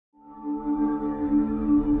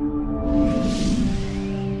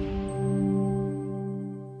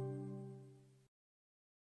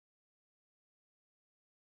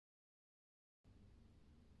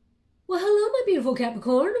beautiful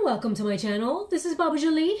Capricorn, welcome to my channel. This is Baba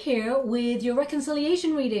Jolie here with your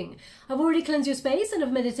reconciliation reading. I've already cleansed your space and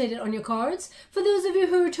I've meditated on your cards. For those of you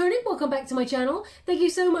who are returning, welcome back to my channel. Thank you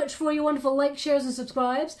so much for your wonderful likes, shares and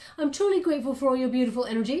subscribes. I'm truly grateful for all your beautiful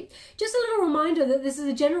energy. Just a little reminder that this is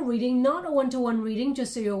a general reading, not a one-to-one reading,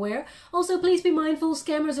 just so you're aware. Also, please be mindful,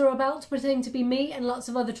 scammers are about pretending to be me and lots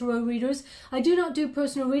of other tarot readers. I do not do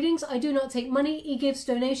personal readings. I do not take money, e-gifts,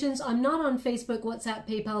 donations. I'm not on Facebook, WhatsApp,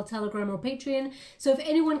 PayPal, Telegram or Patreon. So if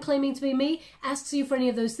anyone claiming to be me asks you for any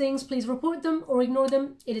of those things, please report them or ignore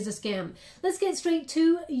them. It is a scam. Let's get straight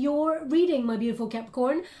to your reading, my beautiful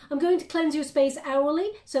Capricorn. I'm going to cleanse your space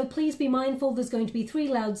hourly, so please be mindful. There's going to be 3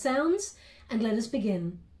 loud sounds, and let us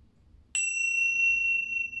begin.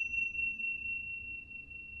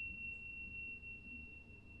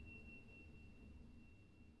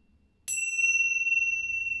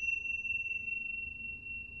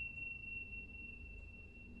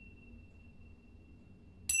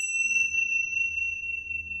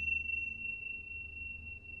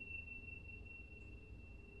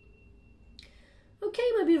 Okay,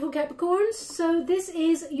 my beautiful Capricorns, so this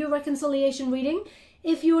is your reconciliation reading.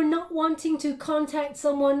 If you're not wanting to contact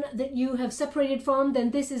someone that you have separated from, then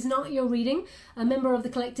this is not your reading. A member of the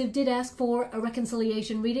collective did ask for a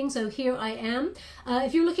reconciliation reading, so here I am.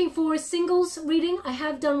 If you're looking for a singles reading, I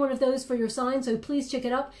have done one of those for your sign, so please check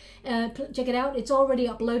it up. Check it out. It's already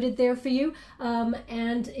uploaded there for you.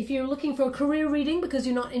 And if you're looking for a career reading because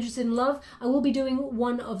you're not interested in love, I will be doing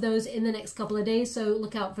one of those in the next couple of days, so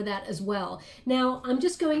look out for that as well. Now, I'm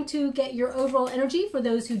just going to get your overall energy for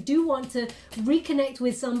those who do want to reconnect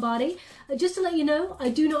with somebody. Just to let you know, I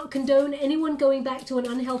do not condone anyone going back to an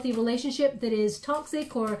unhealthy relationship that is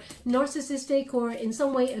toxic or narcissistic or in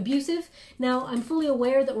some way abusive. Now, I'm fully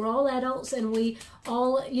aware that we're all adults and we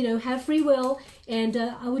all, have free will. And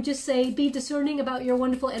I would just say be discerning about your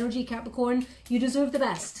wonderful energy, Capricorn. You deserve the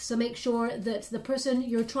best. So make sure that the person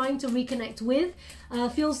you're trying to reconnect with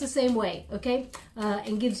feels the same way, okay?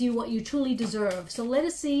 And gives you what you truly deserve. So let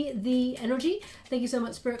us see the energy. Thank you so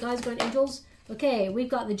much, Spirit Guides, Guardian Angels. Okay, we've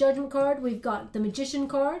got the Judgment card, we've got the Magician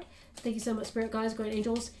card. Thank you so much, Spirit Guides, Guardian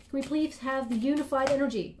Angels. Can we please have the Unified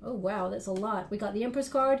Energy? Oh, wow, that's a lot. We got the Empress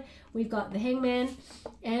card, we've got the Hangman,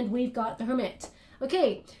 and we've got the Hermit.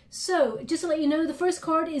 Okay, so just to let you know, the first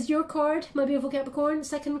card is your card, my beautiful Capricorn.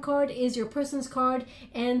 Second card is your person's card,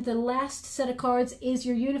 and the last set of cards is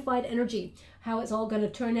your Unified Energy, how it's all going to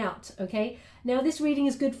turn out, okay? Now, this reading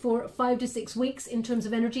is good for 5 to 6 weeks in terms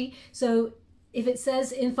of energy, so if it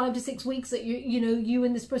says in 5 to 6 weeks that you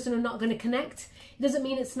and this person are not going to connect, it doesn't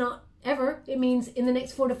mean it's not ever. It means in the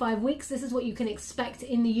next 4 to 5 weeks, this is what you can expect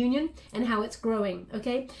in the union and how it's growing,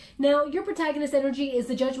 okay? Now, your protagonist energy is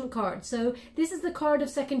the Judgment card. So this is the card of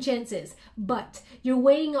second chances, but you're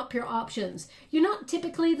weighing up your options. You're not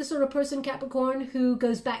typically the sort of person, Capricorn, who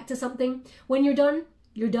goes back to something. When you're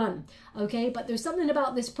done, okay? But there's something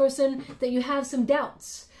about this person that you have some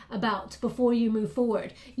doubts about before you move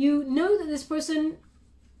forward. You know that this person,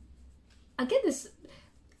 I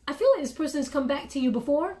feel like this person has come back to you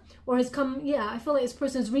before, or has come, I feel like this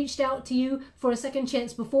person has reached out to you for a second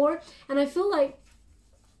chance before, and I feel like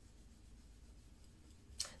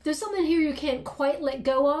there's something here you can't quite let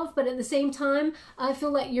go of, but at the same time, I feel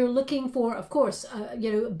like you're looking for, of course,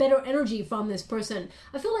 better energy from this person.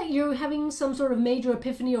 I feel like you're having some sort of major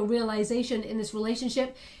epiphany or realization in this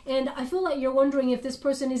relationship, and I feel like you're wondering if this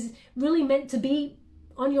person is really meant to be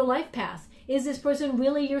on your life path. Is this person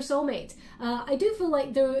really your soulmate? I do feel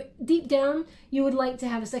like deep down, you would like to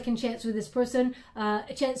have a second chance with this person, a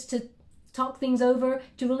chance to talk things over,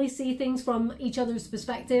 to really see things from each other's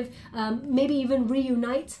perspective, maybe even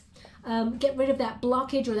reunite, get rid of that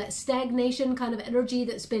blockage or that stagnation kind of energy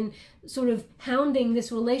that's been sort of hounding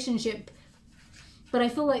this relationship. But I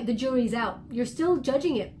feel like the jury's out. You're still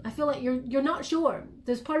judging it. I feel like you're not sure.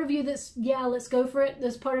 There's part of you that's, yeah, let's go for it.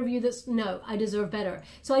 There's part of you that's, no, I deserve better.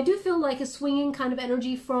 So I do feel like a swinging kind of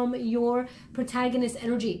energy from your protagonist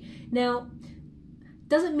energy. Now,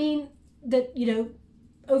 doesn't mean that,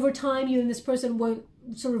 over time you and this person won't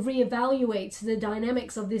sort of reevaluate the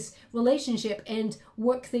dynamics of this relationship and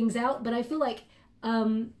work things out. But I feel like,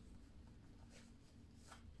 I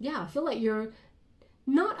feel like you're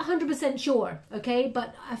not 100% sure, okay?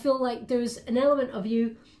 But I feel like there's an element of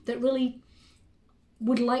you that really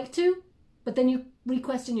would like to, but then you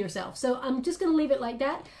re-question yourself. So I'm just going to leave it like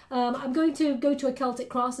that. I'm going to go to a Celtic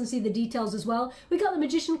cross and see the details as well. We got the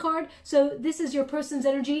Magician card. So this is your person's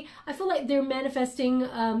energy. I feel like they're manifesting,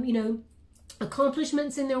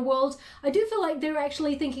 accomplishments in their world. I do feel like they're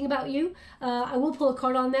actually thinking about you. I will pull a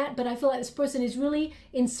card on that, but I feel like this person is really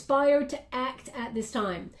inspired to act at this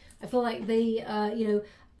time. I feel like they,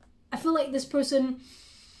 I feel like this person,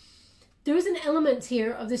 there is an element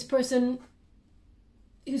here of this person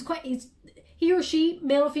who's he or she,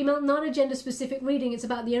 male or female, not a gender specific reading, it's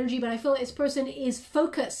about the energy, but I feel like this person is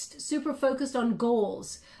focused, super focused on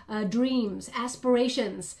goals, dreams,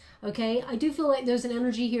 aspirations, okay? I do feel like there's an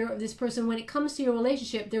energy here of this person when it comes to your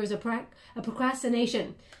relationship, there is a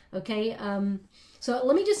procrastination, okay? So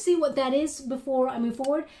let me just see what that is before I move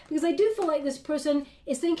forward, because I do feel like this person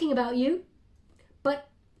is thinking about you, but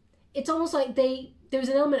it's almost like there's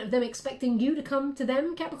an element of them expecting you to come to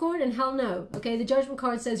them, Capricorn, and hell no, okay? The Judgment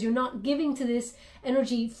card says you're not giving to this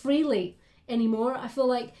energy freely anymore. I feel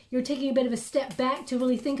like you're taking a bit of a step back to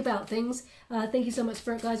really think about things. Thank you so much,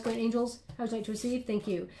 Spirit Guides, Great Angels. How would you like to receive? Thank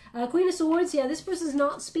you. Queen of Swords, yeah, this person's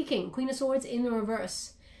not speaking. Queen of Swords in the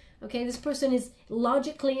reverse. Okay, this person is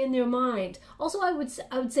logically in their mind. Also, I would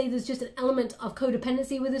say there's just an element of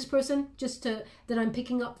codependency with this person, just that I'm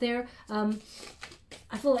picking up there.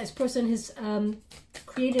 I feel like this person has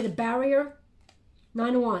created a barrier.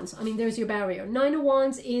 Nine of Wands. I mean, there's your barrier. Nine of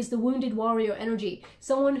Wands is the wounded warrior energy.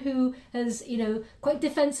 Someone who has, you know, quite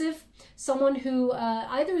defensive. Someone who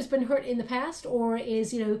either has been hurt in the past or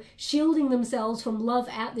is, you know, shielding themselves from love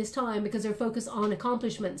at this time because they're focused on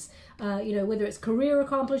accomplishments. You know, whether it's career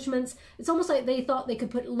accomplishments. It's almost like they thought they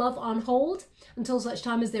could put love on hold until such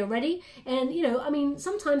time as they're ready. And, you know, I mean,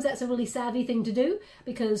 sometimes that's a really savvy thing to do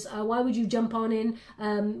because why would you jump on in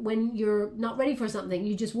when you're not ready for something?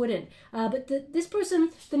 You just wouldn't. But this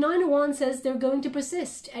person, the Nine of Wands, says they're going to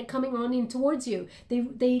persist at coming on in towards you.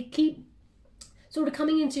 They keep sort of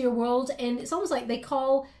coming into your world, and it's almost like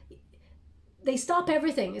they stop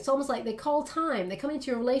everything. It's almost like they call time. They come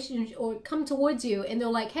into your relationship or come towards you and they're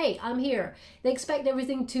like, hey, I'm here. They expect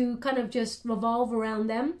everything to kind of just revolve around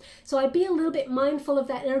them. So I'd be a little bit mindful of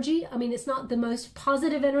that energy. I mean, it's not the most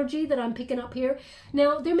positive energy that I'm picking up here.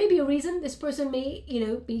 Now, there may be a reason this person may, you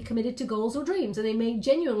know, be committed to goals or dreams, and they may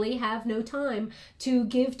genuinely have no time to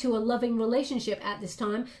give to a loving relationship at this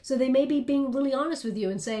time. So they may be being really honest with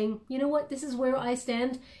you and saying, you know what, this is where I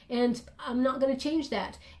stand and I'm not going to change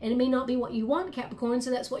that. And it may not be what you want, Capricorn,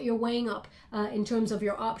 so that's what you're weighing up in terms of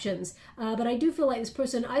your options. But I do feel like this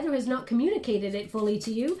person either has not communicated it fully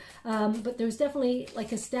to you, but there's definitely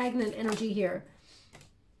like a stagnant energy here.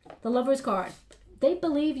 The Lover's card. They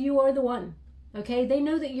believe you are the one. Okay, they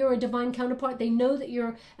know that you're a divine counterpart. They know that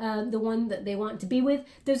you're the one that they want to be with.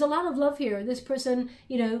 There's a lot of love here. This person,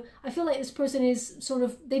 you know, I feel like this person is sort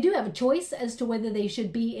of, they do have a choice as to whether they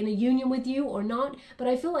should be in a union with you or not. But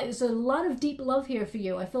I feel like there's a lot of deep love here for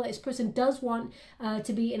you. I feel like this person does want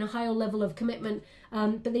to be in a higher level of commitment,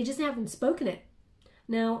 but they just haven't spoken it.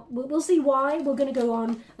 Now, we'll see why. We're going to go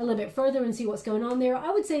on a little bit further and see what's going on there. I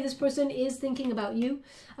would say this person is thinking about you.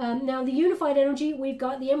 Now, the unified energy, we've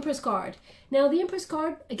got the Empress card. Now, the Empress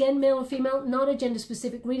card, again, male or female, not a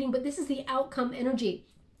gender-specific reading, but this is the outcome energy,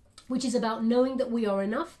 which is about knowing that we are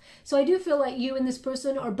enough. So I do feel like you and this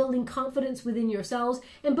person are building confidence within yourselves,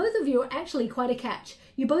 and both of you are actually quite a catch.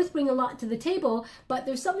 You both bring a lot to the table, but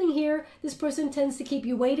there's something here. This person tends to keep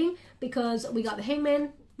you waiting because we got the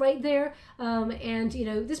Hangman right there, and you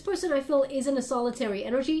know, this person I feel is in a solitary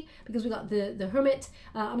energy because we got the Hermit.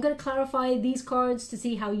 I'm going to clarify these cards to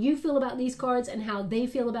see how you feel about these cards and how they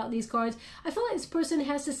feel about these cards. I feel like this person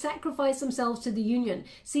has to sacrifice themselves to the union,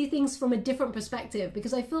 see things from a different perspective,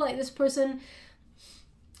 because I feel like this person,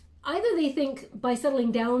 either they think by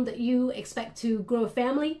settling down that you expect to grow a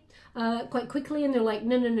family quite quickly, and they're like,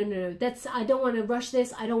 no, that's, I don't want to rush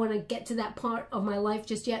this. I don't want to get to that part of my life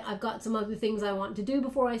just yet. I've got some other things I want to do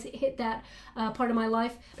before I hit that part of my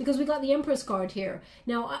life, because we got the Empress card here.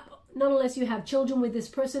 Now, not unless you have children with this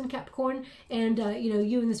person, Capricorn, and you know,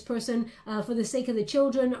 you and this person, for the sake of the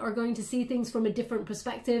children, are going to see things from a different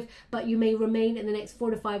perspective, but you may remain in the next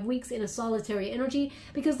 4 to 5 weeks in a solitary energy,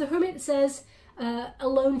 because the Hermit says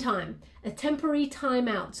alone time, a temporary time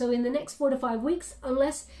out. So in the next 4 to 5 weeks,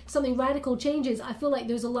 unless something radical changes, I feel like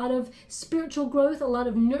there's a lot of spiritual growth, a lot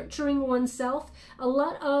of nurturing oneself, a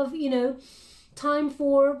lot of, you know, time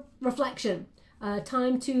for reflection,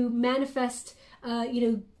 time to manifest, you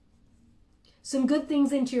know, some good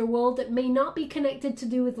things into your world that may not be connected to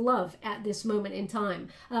do with love at this moment in time.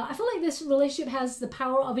 I feel like this relationship has the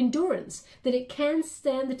power of endurance, that it can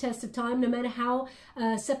stand the test of time no matter how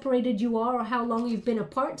separated you are or how long you've been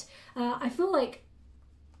apart. I feel like,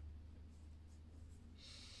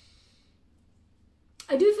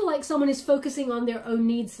 I do feel like someone is focusing on their own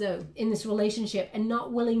needs though in this relationship and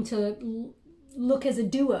not willing to look as a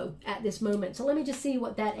duo at this moment. So let me just see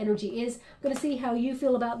what that energy is. I'm going to see how you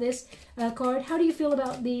feel about this card. How do you feel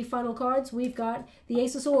about the final cards? We've got the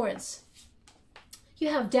Ace of Swords. You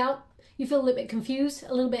have doubt. you feel a little bit confused,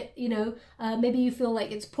 a little bit, you know, maybe you feel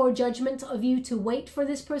like it's poor judgment of you to wait for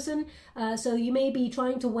this person. So you may be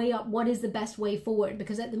trying to weigh up what is the best way forward,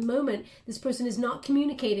 because at the moment, this person is not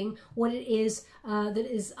communicating what it is that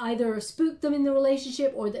is either spooked them in the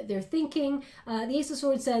relationship or that they're thinking. The Ace of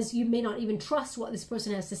Swords says you may not even trust what this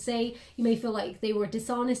person has to say. You may feel like they were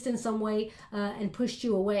dishonest in some way and pushed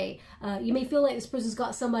you away. You may feel like this person's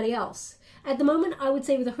got somebody else. At the moment, I would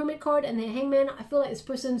say with the Hermit card and the Hangman, I feel like this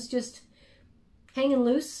person's just hanging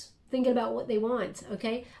loose, thinking about what they want,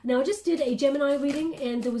 okay? Now, I just did a Gemini reading,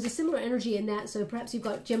 and there was a similar energy in that, so perhaps you've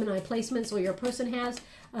got Gemini placements, or your person has.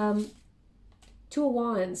 Two of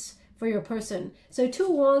Wands for your person. So Two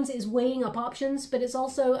of Wands is weighing up options, but it's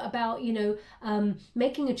also about, you know,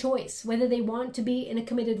 making a choice, whether they want to be in a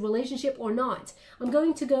committed relationship or not. I'm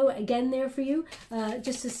going to go again there for you,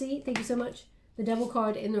 just to see. Thank you so much. The Devil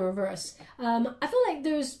card in the reverse. I feel like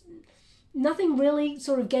there's nothing really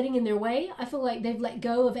sort of getting in their way. I feel like they've let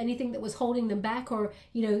go of anything that was holding them back, or,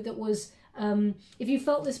 you know, that was, if you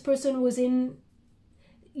felt this person was in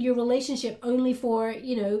your relationship only for,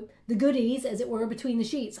 you know, the goodies, as it were, between the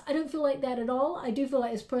sheets. I don't feel like that at all. I do feel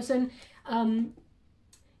like this person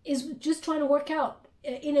is just trying to work out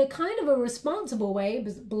in a kind of a responsible way,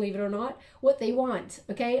 believe it or not, what they want,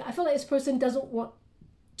 okay? I feel like this person doesn't want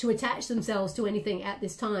to attach themselves to anything at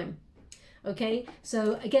this time. Okay,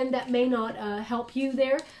 so again, that may not help you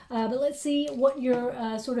there, but let's see what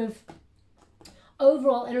your sort of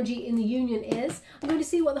overall energy in the union is. I'm going to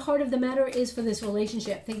see what the heart of the matter is for this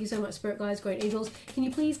relationship. Thank you so much, Spirit Guides, Great Angels. Can you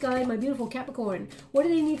please guide my beautiful Capricorn? What do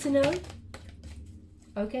they need to know?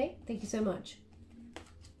 Okay, thank you so much.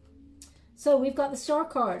 So we've got the Star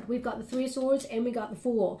card, we've got the Three of Swords, and we got the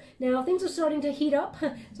Fool. Now things are starting to heat up,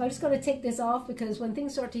 so I just got to take this off, because when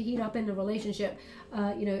things start to heat up in a relationship,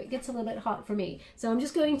 you know, it gets a little bit hot for me. So I'm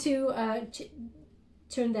just going to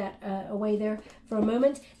turn that away there for a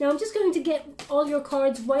moment. Now I'm just going to get all your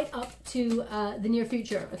cards right up to the near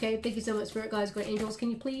future. Okay, thank you so much, Spirit Guides, Great Angels. Can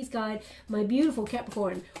you please guide my beautiful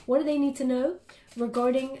Capricorn? What do they need to know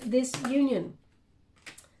regarding this union?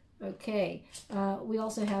 Okay, we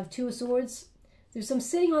also have Two of Swords. There's some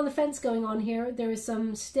sitting on the fence going on here. There is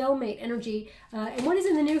some stalemate energy. And what is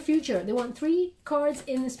in the near future? They want 3 cards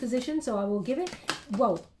in this position, so I will give it.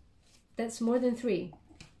 Whoa, that's more than 3.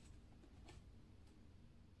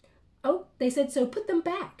 Oh, they said, so put them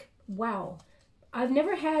back. Wow. I've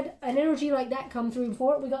never had an energy like that come through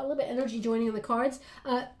before. We got a little bit of energy joining in the cards.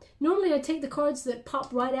 Normally I take the cards that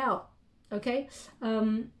pop right out, okay?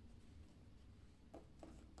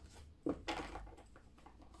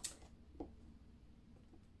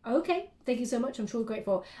 Okay, thank you so much. I'm truly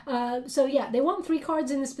grateful. So yeah, they want 3 cards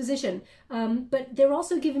in this position, but they're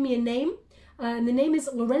also giving me a name, and the name is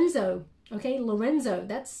Lorenzo. Okay, Lorenzo.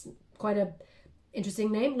 That's quite a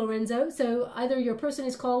interesting name, Lorenzo. So either your person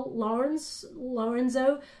is called Lawrence,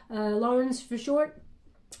 Lorenzo, Lawrence for short.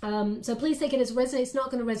 So please take it as resonates. It's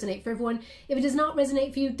not going to resonate for everyone. If it does not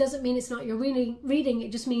resonate for you, doesn't mean it's not your reading.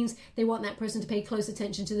 It just means they want that person to pay close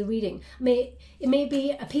attention to the reading. It may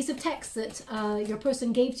be a piece of text that your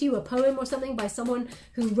person gave to you, a poem or something by someone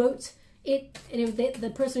who wrote it, and if the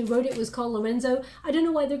person who wrote it was called Lorenzo. I don't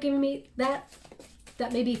know why they're giving me that.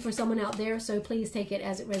 That may be for someone out there, so please take it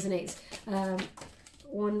as it resonates.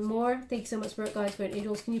 One more. Thank you so much, Spirit Guides, Great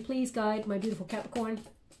Angels. Can you please guide my beautiful Capricorn?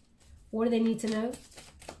 What do they need to know?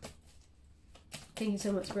 Thank you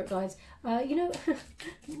so much, Spirit Guides. You know,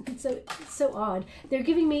 it's so odd. They're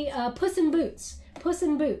giving me Puss in Boots. Puss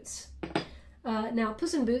in Boots. Now,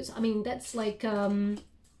 Puss in Boots, I mean, that's like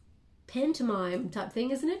pantomime type thing,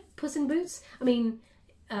 isn't it? Puss in Boots. I mean,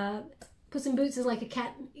 Puss in Boots is like a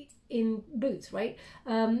cat in boots, right?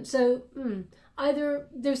 Either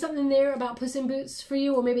there's something there about Puss in Boots for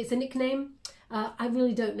you, or maybe it's a nickname. I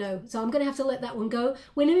really don't know, so I'm going to have to let that one go.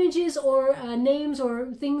 When images or names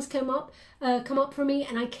or things come up for me,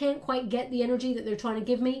 and I can't quite get the energy that they're trying to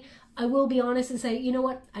give me, I will be honest and say, you know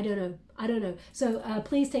what, I don't know. I don't know. So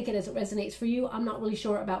please take it as it resonates for you. I'm not really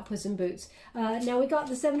sure about Puss in Boots. Now we got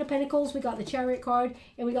the Seven of Pentacles, we got the Chariot card,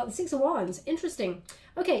 and we got the Six of Wands. Interesting.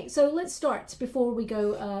 Okay, so let's start before we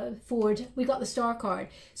go forward. We got the Star card.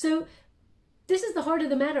 So this is the heart of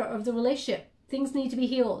the matter of the relationship. Things need to be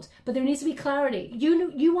healed, but there needs to be clarity.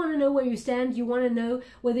 You want to know where you stand. You want to know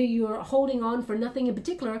whether you're holding on for nothing in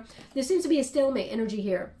particular. There seems to be a stalemate energy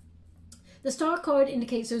here. The Star card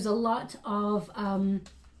indicates there's a lot of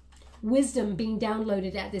wisdom being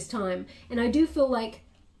downloaded at this time. And I do feel like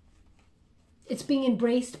it's being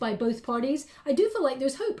embraced by both parties. I do feel like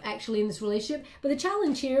there's hope actually in this relationship, but the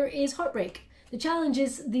challenge here is heartbreak. The challenge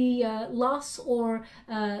is the loss or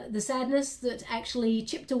the sadness that actually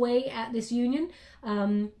chipped away at this union.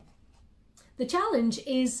 the challenge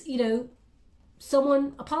is, you know,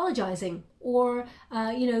 someone apologizing or,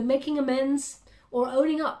 you know, making amends or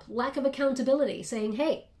owning up, lack of accountability, saying,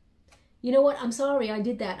 hey, you know what, I'm sorry I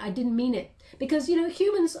did that. I didn't mean it. Because, you know,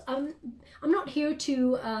 humans, I'm not here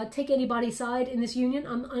to take anybody's side in this union.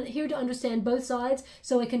 I'm here to understand both sides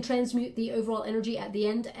so I can transmute the overall energy at the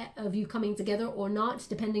end of you coming together or not,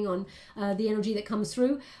 depending on the energy that comes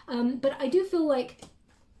through. But I do feel like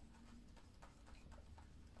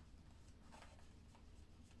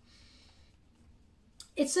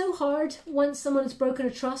it's so hard once someone has broken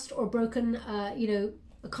a trust or broken, you know,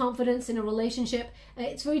 a confidence in a relationship.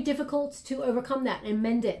 It's very difficult to overcome that and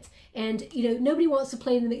mend it. And, you know, nobody wants to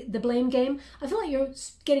play the blame game. I feel like you're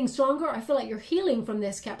getting stronger. I feel like you're healing from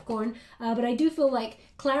this, Capricorn. But I do feel like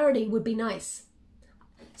clarity would be nice.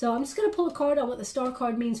 So I'm just going to pull a card on what the Star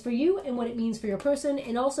card means for you and what it means for your person.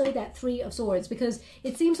 And also that Three of Swords, because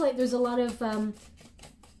it seems like there's a lot of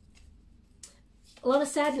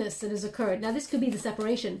sadness that has occurred. Now, this could be the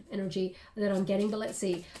separation energy that I'm getting, but let's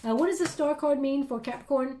see. What does the Star card mean for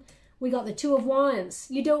Capricorn? We got the Two of Wands.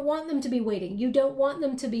 You don't want them to be waiting. You don't want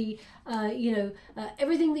them to be, you know,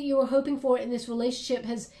 everything that you were hoping for in this relationship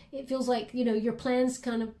it feels like, you know, your plans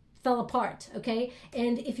kind of fell apart, okay?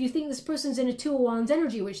 And if you think this person's in a Two of Wands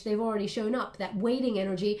energy, which they've already shown up, that waiting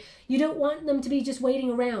energy, you don't want them to be just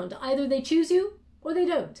waiting around. Either they choose you or they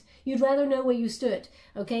don't. You'd rather know where you stood,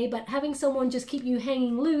 okay? But having someone just keep you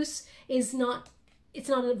hanging loose is not, it's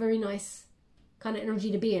not a very nice kind of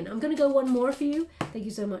energy to be in. I'm going to go one more for you. Thank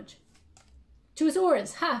you so much. Two of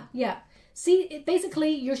Swords. Ha, yeah. See,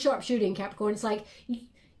 basically, you're sharpshooting, Capricorn. It's like,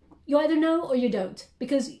 you either know or you don't.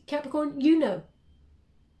 Because, Capricorn, you know.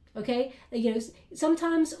 Okay? You know,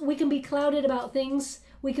 sometimes we can be clouded about things.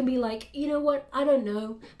 We can be like, you know what, I don't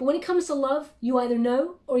know. But when it comes to love, you either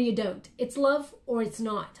know or you don't. It's love or it's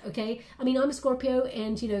not, okay? I mean, I'm a Scorpio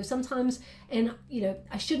and, you know, sometimes, and, you know,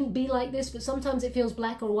 I shouldn't be like this, but sometimes it feels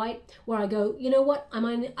black or white where I go, you know what, I'm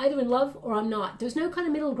either in love or I'm not. There's no kind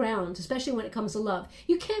of middle ground, especially when it comes to love.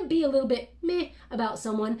 You can't be a little bit meh about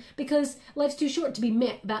someone because life's too short to be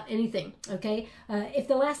meh about anything, okay? If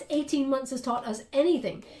the last 18 months has taught us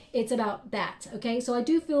anything, it's about that, okay? So I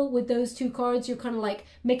do feel with those two cards, you're kind of like,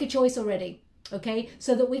 make a choice already, okay?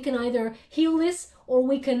 So that we can either heal this or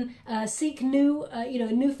we can seek new, you know,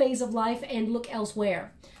 a new phase of life and look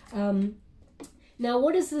elsewhere. Now,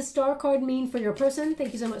 what does the Star card mean for your person?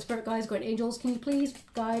 Thank you so much, Spirit Guides, Guardian Angels. Can you please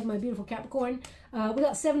guide my beautiful Capricorn? We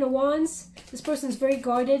got Seven of Wands. This person's very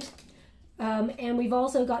guarded. And we've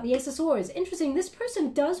also got the Ace of Swords. Interesting, this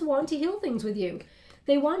person does want to heal things with you.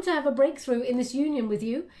 They want to have a breakthrough in this union with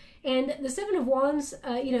you. And the Seven of Wands,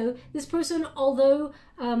 you know, this person, although,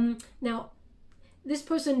 now, this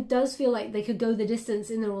person does feel like they could go the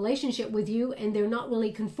distance in their relationship with you, and they're not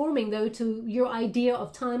really conforming, though, to your idea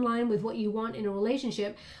of timeline with what you want in a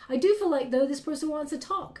relationship. I do feel like, though, this person wants to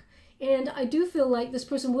talk. And I do feel like this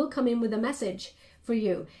person will come in with a message for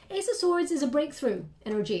you. Ace of Swords is a breakthrough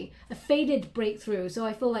energy, a fated breakthrough. So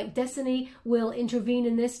I feel like destiny will intervene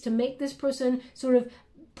in this to make this person sort of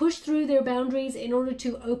push through their boundaries in order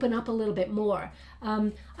to open up a little bit more.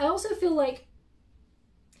 I also feel like,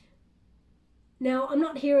 now I'm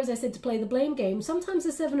not here, as I said, to play the blame game. Sometimes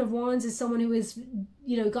the Seven of Wands is someone who is,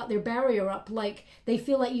 you know, got their barrier up, like they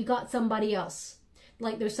feel like you got somebody else,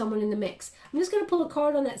 like there's someone in the mix. I'm just going to pull a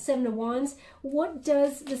card on that Seven of Wands. What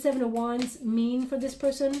does the Seven of Wands mean for this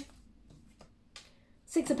person?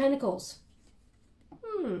 Six of Pentacles.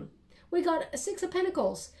 We got a Six of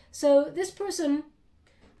Pentacles. So this person,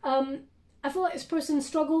 I feel like this person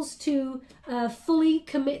struggles to fully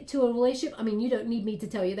commit to a relationship. I mean, you don't need me to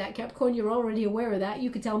tell you that, Capricorn. You're already aware of that. You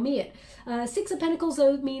could tell me it. Six of Pentacles,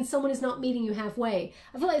 though, means someone is not meeting you halfway.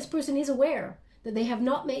 I feel like this person is aware that they have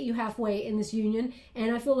not met you halfway in this union,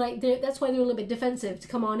 and I feel like that's why they're a little bit defensive to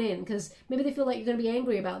come on in, because maybe they feel like you're going to be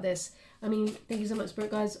angry about this. I mean, thank you so much, Spirit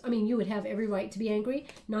Guides. I mean, you would have every right to be angry.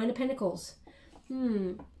 Nine of Pentacles.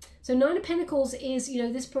 So Nine of Pentacles is, you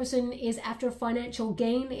know, this person is after financial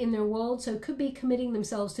gain in their world, so could be committing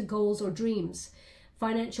themselves to goals or dreams,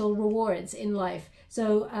 financial rewards in life.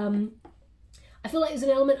 So I feel like there's an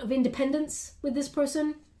element of independence with this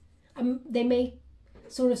person. They may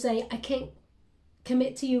sort of say, I can't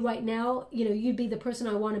commit to you right now. You know, you'd be the person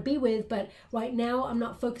I want to be with, but right now I'm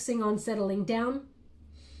not focusing on settling down.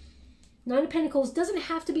 Nine of Pentacles doesn't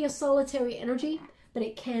have to be a solitary energy, but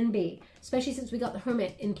it can be, especially since we got the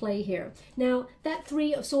Hermit in play here. Now, that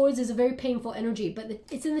Three of Swords is a very painful energy, but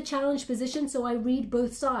it's in the challenge position, so I read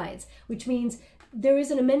both sides, which means there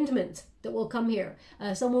is an amendment that will come here.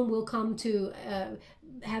 Someone will come to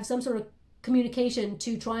have some sort of communication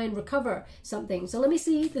to try and recover something. So let me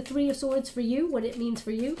see the Three of Swords for you, what it means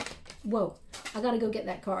for you. Whoa, I gotta go get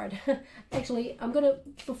that card. Actually,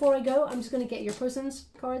 before I go, I'm just gonna get your person's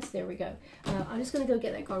cards. There we go. I'm just gonna go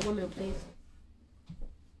get that card. 1 minute, please.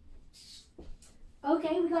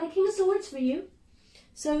 Okay, we got a King of Swords for you.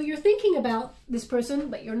 So you're thinking about this person,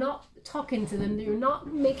 but you're not talking to them. You're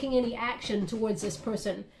not making any action towards this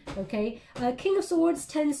person, okay? King of Swords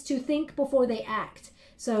tends to think before they act.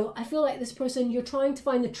 So I feel like this person, you're trying to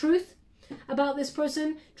find the truth about this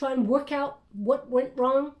person, try and work out what went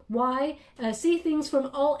wrong, why, see things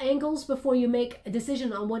from all angles before you make a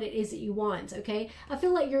decision on what it is that you want, okay? I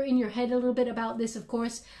feel like you're in your head a little bit about this, of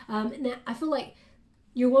course. Now, I feel like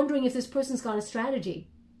you're wondering if this person's got a strategy.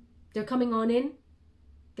 They're coming on in,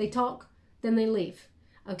 they talk, then they leave,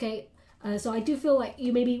 okay? So I do feel like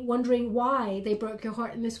you may be wondering why they broke your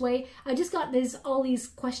heart in this way. I just got all these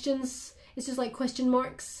questions. It's just like question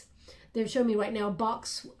marks. They're showing me right now a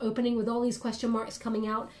box opening with all these question marks coming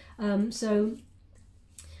out. So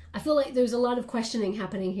I feel like there's a lot of questioning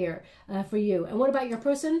happening here for you. And what about your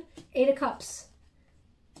person? Eight of Cups.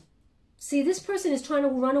 See, this person is trying to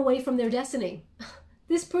run away from their destiny.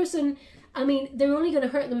 This person, I mean, they're only going to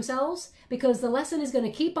hurt themselves because the lesson is going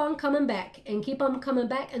to keep on coming back and keep on coming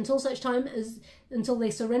back until such time until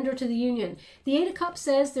they surrender to the union. The Eight of Cups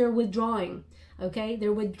says they're withdrawing. Okay,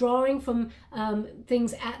 they're withdrawing from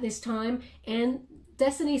things at this time, and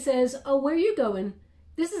Destiny says, oh, where are you going?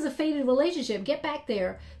 This is a fated relationship. Get back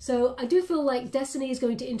there. So I do feel like Destiny is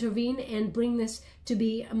going to intervene and bring this to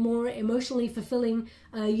be a more emotionally fulfilling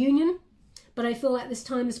union. But I feel at this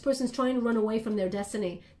time, this person's trying to run away from their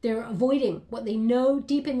destiny. They're avoiding what they know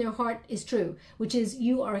deep in their heart is true, which is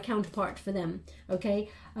you are a counterpart for them. Okay,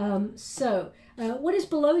 what is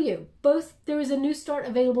below you? There is a new start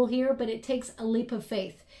available here, but it takes a leap of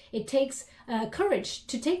faith. It takes courage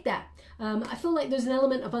to take that. I feel like there's an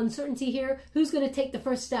element of uncertainty here. Who's going to take the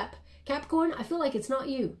first step? Capricorn, I feel like it's not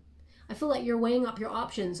you. I feel like you're weighing up your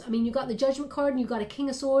options. I mean, you got the Judgment card and you got a King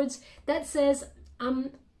of Swords. That says,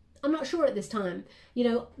 I'm not sure at this time. You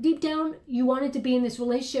know, deep down, you wanted to be in this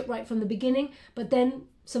relationship right from the beginning, but then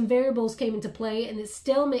some variables came into play and it's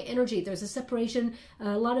stalemate energy. There's a separation,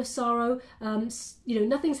 a lot of sorrow. You know,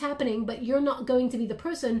 nothing's happening, but you're not going to be the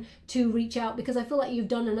person to reach out because I feel like you've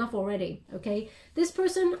done enough already, okay? This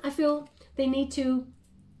person, I feel they need to...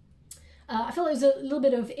 I feel like there's a little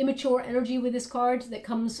bit of immature energy with this card that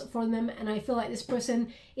comes from them, and I feel like this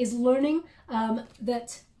person is learning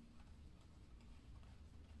that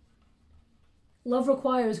love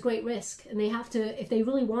requires great risk, and they have to, if they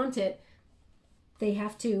really want it, they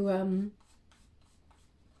have to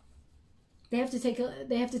take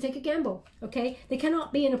a gamble. Okay, they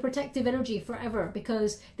cannot be in a protective energy forever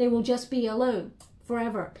because they will just be alone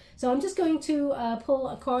forever. So I'm just going to pull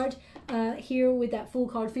a card here with that Fool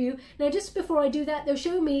card for you. Now, just before I do that, they're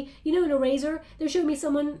showing me, you know, an eraser. They're showing me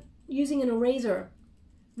someone using an eraser.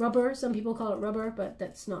 Rubber, some people call it rubber, but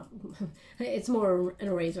that's not, it's more an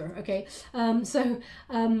eraser, okay?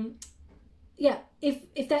 Yeah,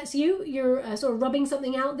 if that's you, you're sort of rubbing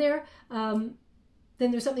something out there, then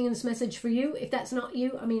there's something in this message for you. If that's not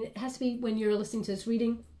you, I mean, it has to be when you're listening to this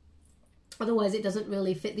reading. Otherwise, it doesn't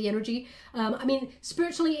really fit the energy. I mean,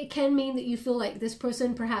 spiritually, it can mean that you feel like this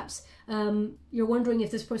person, perhaps, you're wondering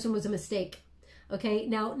if this person was a mistake. Okay,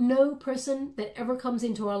 now, no person that ever comes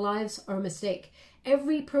into our lives are a mistake.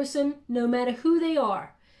 Every person, no matter who they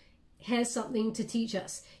are, has something to teach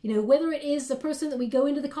us. You know, whether it is the person that we go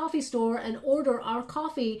into the coffee store and order our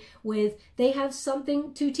coffee with, they have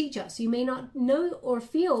something to teach us. You may not know or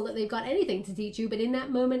feel that they've got anything to teach you, but in that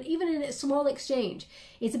moment, even in a small exchange,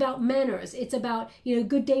 it's about manners. It's about, you know,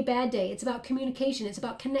 good day, bad day. It's about communication. It's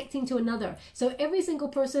about connecting to another. So every single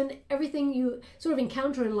person, everything you sort of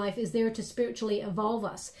encounter in life is there to spiritually evolve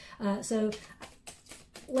us. So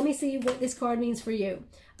let me see what this card means for you.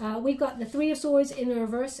 We've got the Three of Swords in the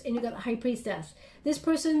reverse, and you've got the High Priestess. This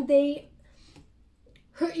person, they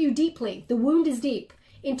hurt you deeply. The wound is deep.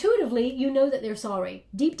 Intuitively, you know that they're sorry.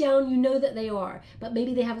 Deep down, you know that they are, but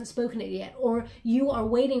maybe they haven't spoken it yet, or you are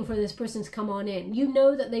waiting for this person to come on in. You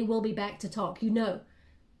know that they will be back to talk. You know.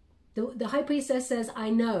 The High Priestess says, I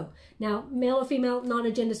know. Now, male or female, not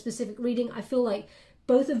a gender-specific reading. I feel like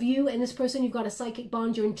both of you and this person, you've got a psychic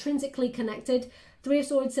bond. You're intrinsically connected. Three of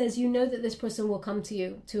Swords says you know that this person will come to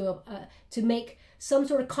you to make some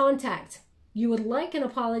sort of contact. You would like an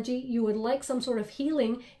apology. You would like some sort of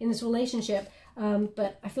healing in this relationship.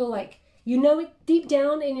 But I feel like you know it deep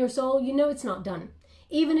down in your soul. You know it's not done.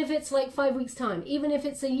 Even if it's like 5 weeks time, even if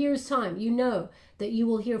it's a year's time, you know that you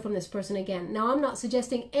will hear from this person again. Now, I'm not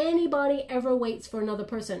suggesting anybody ever waits for another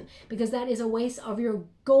person, because that is a waste of your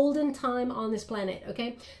golden time on this planet,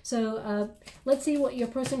 okay? So let's see what your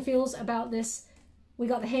person feels about this. We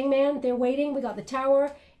got the Hangman, they're waiting. We got the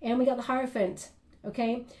Tower, and we got the Hierophant,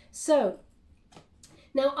 okay? So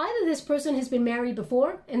now either this person has been married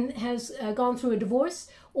before and has gone through a divorce,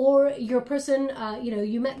 or your person, you know,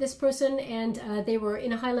 you met this person and they were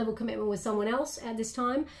in a high-level commitment with someone else at this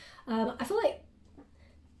time. I feel like,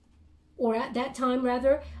 or at that time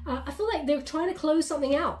rather, I feel like they're trying to close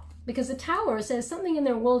something out, because the Tower says something in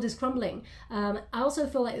their world is crumbling. I also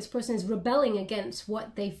feel like this person is rebelling against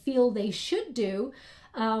what they feel they should do,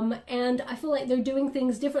 and I feel like they're doing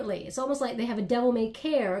things differently. It's almost like they have a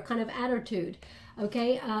devil-may-care kind of attitude,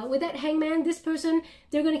 okay? With that Hangman, this person,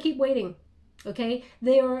 they're going to keep waiting. Okay,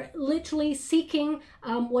 they are literally seeking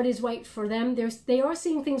what is right for them. They are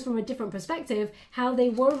seeing things from a different perspective, how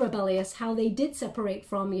they were rebellious, how they did separate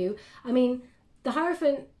from you. I mean, the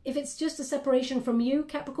Hierophant, if it's just a separation from you,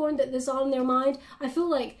 Capricorn, that is on their mind, I feel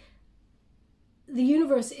like the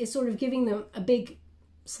universe is sort of giving them a big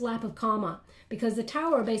slap of karma, because the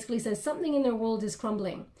Tower basically says something in their world is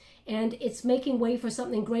crumbling and it's making way for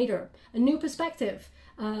something greater, a new perspective,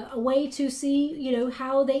 a way to see, you know,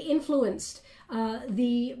 how they influenced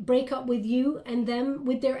the breakup with you and them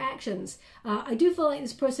with their actions. I do feel like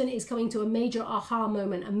this person is coming to a major aha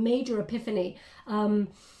moment, a major epiphany. Now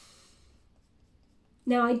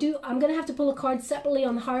I'm going to have to pull a card separately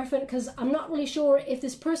on the Hierophant, because I'm not really sure if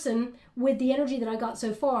this person, with the energy that I got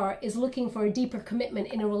so far, is looking for a deeper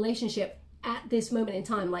commitment in a relationship at this moment in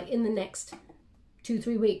time, like in the next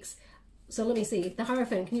 2-3 weeks. So let me see. The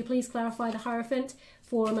Hierophant, can you please clarify the Hierophant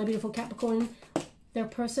for my beautiful Capricorn, their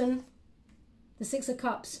person? The Six of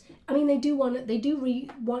Cups. I mean, they do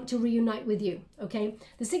want to reunite with you, okay?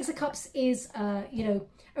 The Six of Cups is, you know,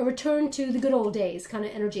 a return to the good old days kind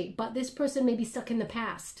of energy, but this person may be stuck in the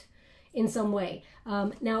past in some way.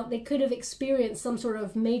 Now, they could have experienced some sort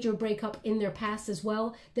of major breakup in their past as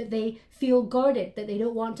well, that they feel guarded, that they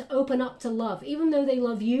don't want to open up to love. Even though they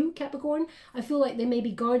love you, Capricorn, I feel like they may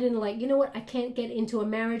be guarded, like, you know what, I can't get into a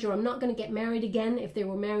marriage, or I'm not going to get married again if they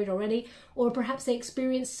were married already. Or perhaps they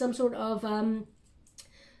experienced some sort of,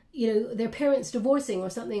 you know, their parents divorcing or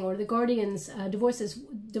something, or the guardians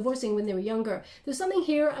divorcing when they were younger. There's something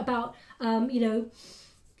here about, you know,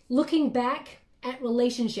 looking back at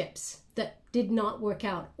relationships that did not work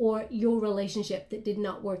out, or your relationship that did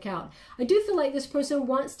not work out. I do feel like this person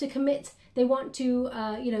wants to commit. They want to,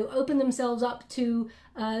 you know, open themselves up to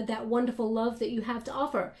that wonderful love that you have to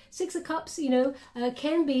offer. Six of Cups, you know,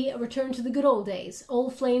 can be a return to the good old days,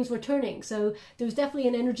 old flames returning. So there's definitely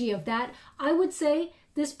an energy of that. I would say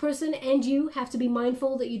this person and you have to be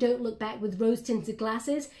mindful that you don't look back with rose-tinted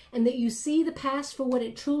glasses, and that you see the past for what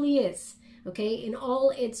it truly is, okay, in all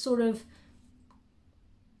its sort of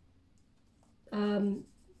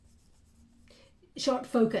sharp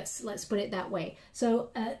focus, let's put it that way.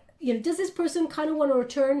 So, you know, does this person kind of want to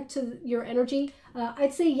return to your energy?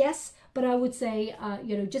 I'd say yes, but I would say,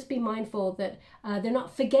 you know, just be mindful that they're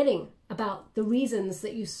not forgetting about the reasons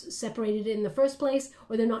that you separated in the first place,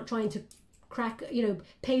 or they're not trying to crack, you know,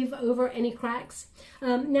 pave over any cracks.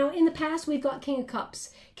 Now, in the past, we've got King of Cups.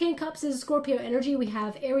 King of Cups is Scorpio energy. We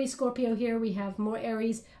have Aries, Scorpio here. We have more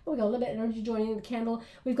Aries. Oh, we got a little bit of energy joining the candle.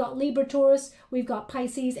 We've got Libra, Taurus. We've got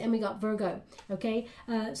Pisces, and we got Virgo. Okay,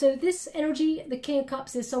 so this energy, the King of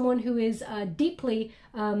Cups, is someone who is deeply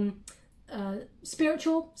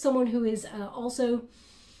spiritual. Someone who is also,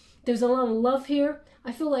 there's a lot of love here.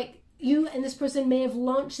 I feel like you and this person may have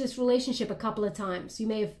launched this relationship a couple of times. You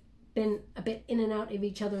may have been a bit in and out of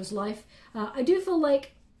each other's life. I do feel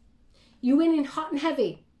like you went in hot and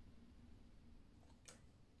heavy.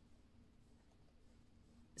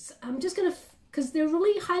 So I'm just gonna, because they're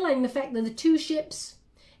really highlighting the fact that the two ships,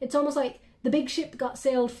 it's almost like the big ship got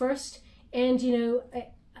sailed first, and you know,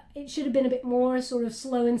 it should have been a bit more sort of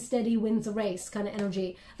slow and steady wins the race kind of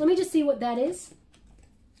energy. Let me just see what that is.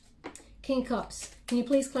 King of Cups. Can you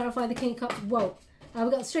please clarify the King of Cups? Whoa. We've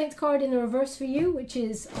got the Strength card in the reverse for you, which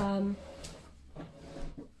is a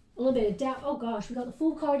little bit of doubt. Oh gosh, we got the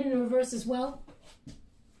Fool card in the reverse as well.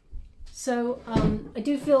 So I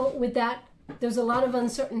do feel with that, there's a lot of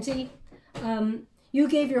uncertainty. You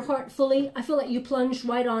gave your heart fully. I feel like you plunged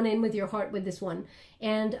right on in with your heart with this one.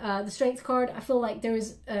 And the Strength card, I feel like there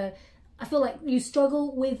is, I feel like you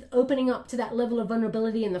struggle with opening up to that level of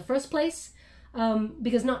vulnerability in the first place.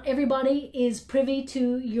 Because not everybody is privy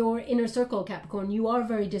to your inner circle, Capricorn. You are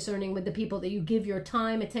very discerning with the people that you give your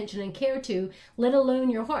time, attention, and care to, let alone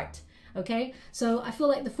your heart. Okay, so I feel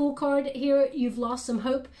like the Fool card here, you've lost some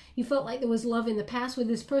hope. You felt like there was love in the past with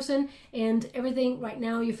this person, and everything right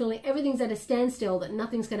now, you're feeling everything's at a standstill, that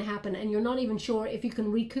nothing's going to happen, and you're not even sure if you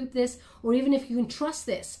can recoup this or even if you can trust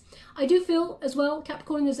this. I do feel as well,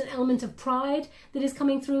 Capricorn, there's an element of pride that is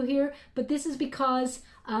coming through here, but this is because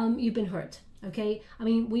you've been hurt. Okay, I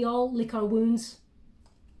mean, we all lick our wounds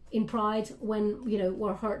in pride when, you know,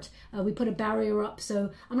 we're hurt. We put a barrier up,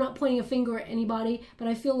 so I'm not pointing a finger at anybody, but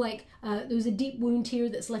I feel like there's a deep wound here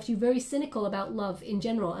that's left you very cynical about love in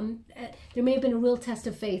general. There may have been a real test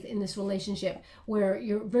of faith in this relationship where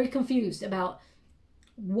you're very confused about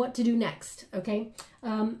what to do next. Okay,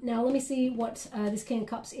 now let me see what this King of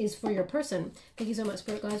Cups is for your person. Thank you so much,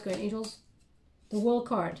 Spirit Guides, Great Angels. The World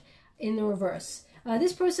card in the reverse.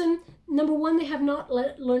 This person, number one, they have not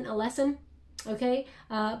learned a lesson. Okay,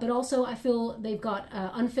 but also I feel they've got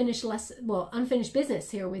unfinished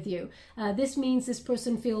business here with you. This means this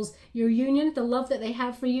person feels your union, the love that they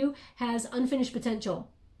have for you, has unfinished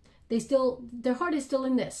potential. Their heart is still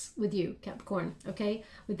in this with you, Capricorn. Okay,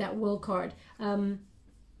 with that World card. I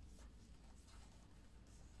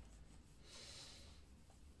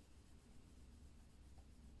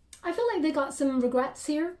feel like they got some regrets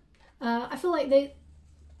here. I feel like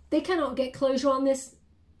they cannot get closure on this.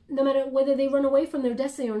 No matter whether they run away from their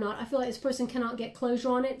destiny or not, I feel like this person cannot get closure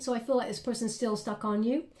on it. So I feel like this person's still stuck on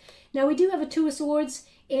you. Now, we do have a Two of Swords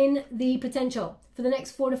in the potential for the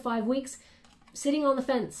next 4 to 5 weeks, sitting on the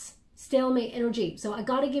fence, stalemate energy. So I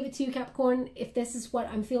got to give it to you, Capricorn, if this is what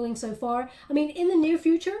I'm feeling so far. I mean, in the near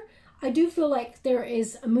future, I do feel like there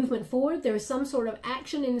is a movement forward. There is some sort of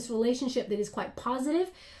action in this relationship that is quite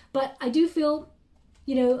positive. But I do feel,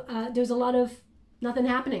 you know, there's a lot of nothing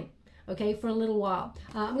happening. Okay, for a little while.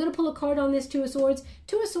 I'm going to pull a card on this Two of Swords.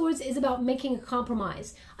 Two of Swords is about making a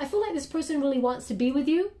compromise. I feel like this person really wants to be with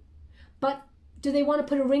you, but do they want to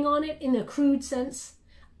put a ring on it in a crude sense?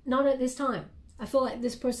 Not at this time. I feel like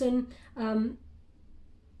this person,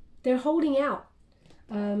 they're holding out.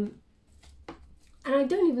 And I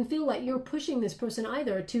don't even feel like you're pushing this person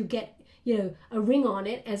either to get, you know, a ring on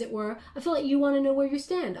it, as it were. I feel like you want to know where you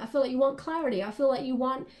stand. I feel like you want clarity. I feel like you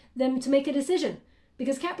want them to make a decision.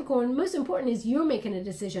 Because Capricorn, most important is you're making a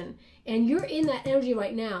decision, and you're in that energy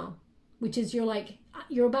right now, which is you're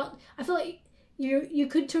about, I feel like you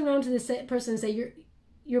could turn around to this person and say,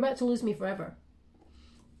 you're about to lose me forever.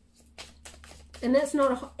 And that's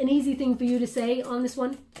not an easy thing for you to say on this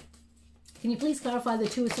one. Can you please clarify the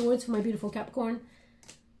Two of Swords for my beautiful Capricorn?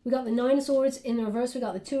 We got the Nine of Swords in the reverse. We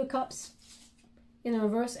got the Two of Cups in the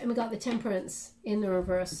reverse, and we got the Temperance in the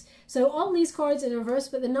reverse. So all these cards in the reverse,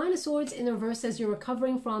 but the Nine of Swords in the reverse says you're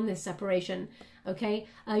recovering from this separation. Okay,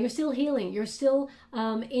 you're still healing. You're still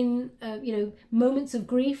in you know, moments of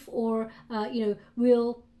grief or you know,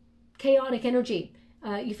 real chaotic energy.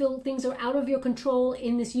 You feel things are out of your control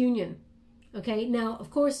in this union. Okay, now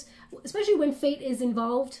of course, especially when fate is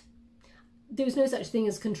involved, there's no such thing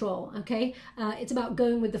as control, okay? It's about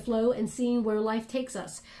going with the flow and seeing where life takes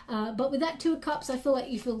us. But with that Two of Cups, I feel like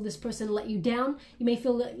you feel this person let you down. You may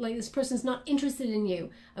feel like this person's not interested in you,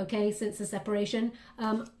 okay, since the separation.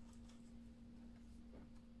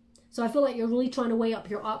 So I feel like you're really trying to weigh up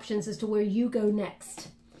your options as to where you go next.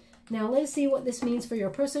 Now, let's see what this means for your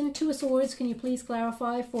person. Two of Swords, can you please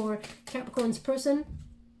clarify for Capricorn's person?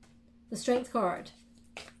 The Strength card.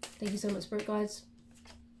 Thank you so much, Spirit Guides.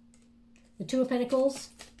 The Two of Pentacles,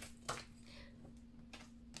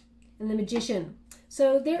 and the Magician.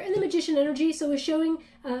 So they're in the Magician energy, so we're showing,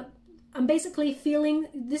 I'm basically feeling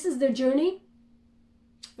this is their journey,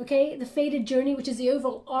 okay? The fated journey, which is the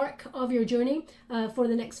overall arc of your journey for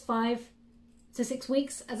the next 5 to 6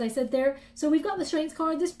 weeks, as I said there. So we've got the Strength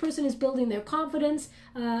card. This person is building their confidence.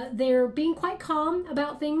 They're being quite calm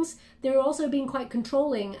about things. They're also being quite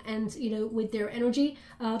controlling and, you know, with their energy.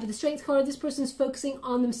 But the Strength card, this person's focusing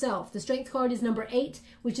on themselves. The Strength card is number 8,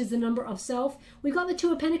 which is the number of self. We've got the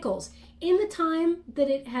Two of Pentacles. In the time that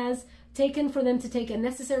it has taken for them to take a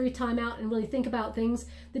necessary time out and really think about things,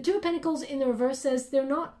 the Two of Pentacles in the reverse says they're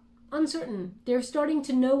not uncertain. They're starting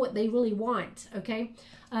to know what they really want, okay?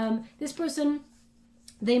 This person,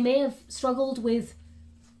 they may have struggled with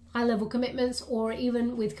high-level commitments or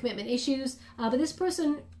even with commitment issues, but this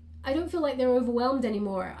person, I don't feel like they're overwhelmed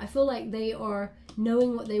anymore. I feel like they are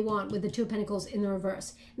knowing what they want with the Two of Pentacles in the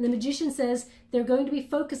reverse. And the Magician says they're going to be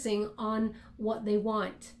focusing on what they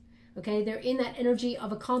want. Okay, they're in that energy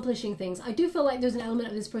of accomplishing things. I do feel like there's an element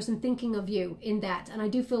of this person thinking of you in that. And I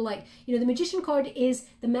do feel like, you know, the Magician card is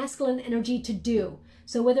the masculine energy to do.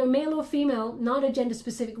 So whether male or female, not a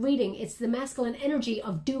gender-specific reading, it's the masculine energy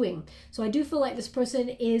of doing. So I do feel like this person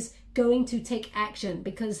is going to take action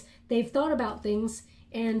because they've thought about things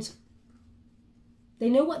and They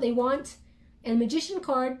know what they want. And Magician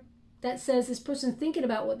card, that says this person thinking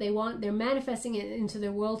about what they want. They're manifesting it into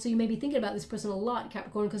their world. So you may be thinking about this person a lot,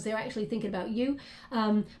 Capricorn, because they're actually thinking about you.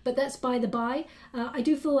 But that's by the by. I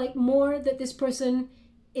do feel like more that this person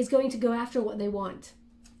is going to go after what they want.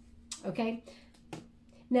 Okay.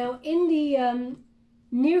 Now, in the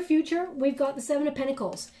near future, we've got the Seven of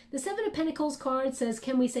Pentacles. The Seven of Pentacles card says,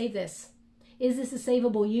 can we save this? Is this a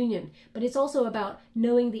savable union? But it's also about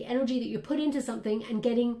knowing the energy that you put into something and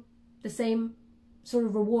getting the same sort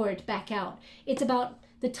of reward back out. It's about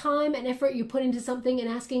the time and effort you put into something and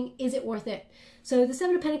asking, is it worth it? So the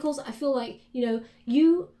Seven of Pentacles, I feel like, you know,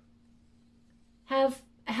 you have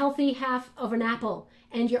a healthy half of an apple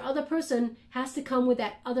and your other person has to come with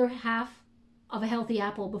that other half of a healthy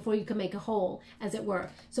apple before you can make a whole, as it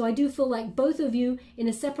were. So I do feel like both of you in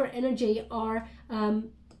a separate energy are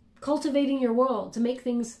cultivating your world to make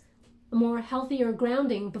things more healthier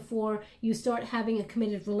grounding before you start having a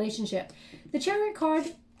committed relationship. The Chariot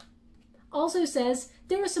card also says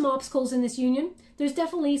there are some obstacles in this union. There's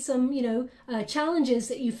definitely some, you know, challenges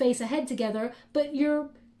that you face ahead together, but you're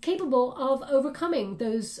capable of overcoming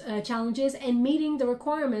those challenges and meeting the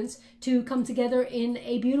requirements to come together in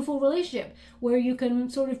a beautiful relationship where you can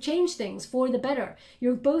sort of change things for the better.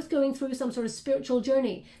 You're both going through some sort of spiritual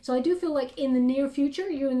journey. So I do feel like in the near future,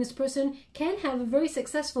 you and this person can have a very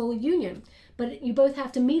successful union, but you both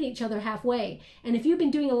have to meet each other halfway. And if you've been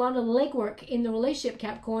doing a lot of legwork in the relationship,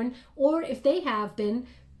 Capricorn, or if they have been,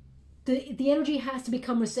 the energy has to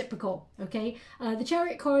become reciprocal, okay? The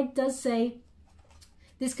Chariot card does say,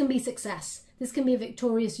 this can be success. This can be a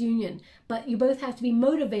victorious union, but you both have to be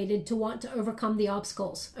motivated to want to overcome the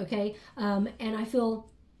obstacles, okay? And I feel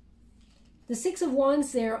the Six of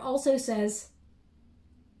Wands there also says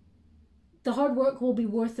the hard work will be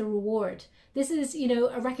worth the reward. This is, you know,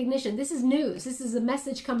 a recognition. This is news. This is a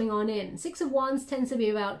message coming on in. Six of Wands tends to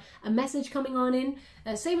be about a message coming on in.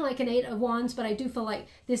 Same like an Eight of Wands, but I do feel like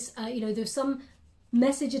this, you know, there's some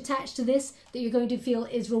message attached to this that you're going to feel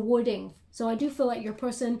is rewarding. So I do feel like your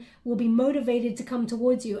person will be motivated to come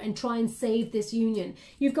towards you and try and save this union.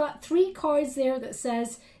 You've got 3 cards there that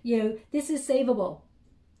says, you know, this is savable.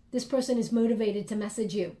 This person is motivated to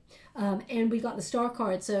message you. And we got the Star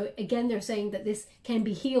card. So again, they're saying that this can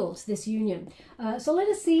be healed, this union. So let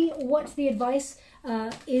us see what the advice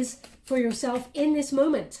is for yourself in this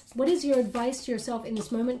moment. What is your advice to yourself in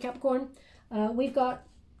this moment, Capricorn? We've got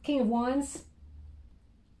King of Wands.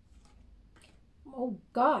 Oh,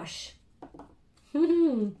 gosh.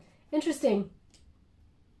 Interesting.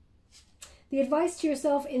 The advice to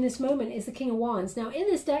yourself in this moment is the King of Wands. Now, in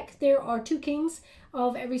this deck, there are 2 kings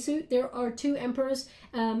of every suit. There are 2 emperors.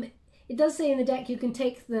 It does say in the deck you can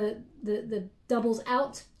take the doubles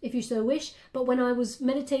out if you so wish, but when I was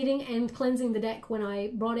meditating and cleansing the deck, when I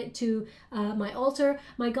brought it to my altar,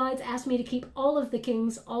 my guides asked me to keep all of the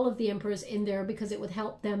kings, all of the emperors in there because it would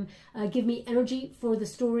help them give me energy for the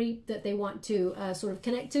story that they want to sort of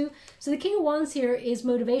connect to. So the King of Wands here is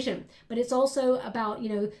motivation, but it's also about, you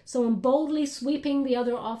know, someone boldly sweeping the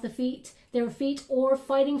other off their feet or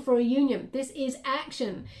fighting for a union. This is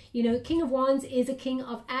action. You know, King of Wands is a king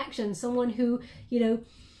of action, someone who, you know,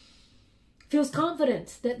 feels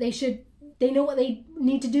confident that they know what they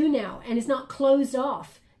need to do now and is not closed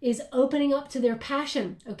off, is opening up to their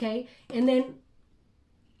passion, okay? And then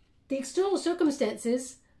the external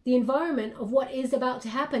circumstances, the environment of what is about to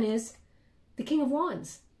happen is the King of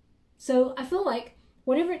Wands. So I feel like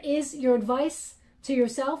whatever it is, your advice to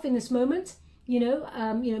yourself in this moment, you know,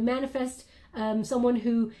 manifest someone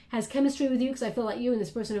who has chemistry with you, because I feel like you and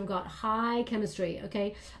this person have got high chemistry,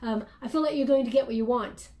 okay? I feel like you're going to get what you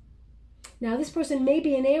want. Now, this person may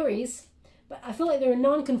be an Aries, but I feel like they're a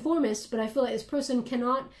non-conformist, but I feel like this person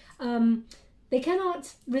cannot, they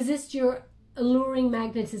cannot resist your alluring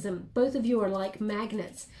magnetism. Both of you are like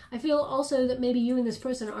magnets. I feel also that maybe you and this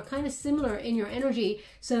person are kind of similar in your energy.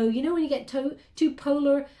 So, you know, when you get two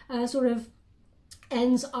polar sort of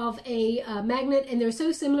ends of a magnet and they're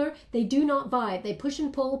so similar, they do not vibe. They push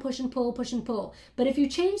and pull, push and pull, push and pull. But if you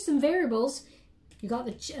change some variables, you got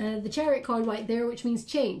the Chariot card right there, which means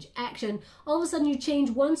change, action. All of a sudden you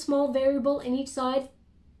change one small variable in each side,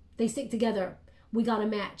 they stick together. We got a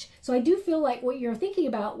match. So I do feel like what you're thinking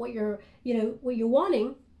about, what you're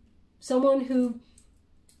wanting, someone who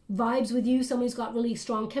vibes with you, someone who's got really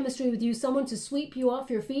strong chemistry with you, someone to sweep you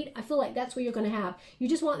off your feet, I feel like that's what you're going to have. You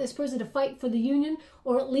just want this person to fight for the union,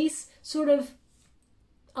 or at least sort of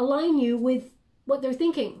align you with what they're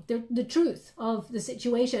thinking, the truth of the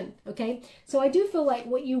situation, okay? So I do feel like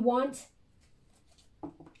what you want,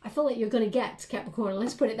 I feel like you're going to get, Capricorn.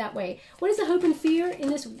 Let's put it that way. What is the hope and fear in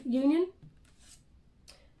this union?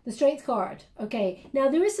 The Strength card. Okay, now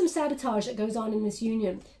there is some sabotage that goes on in this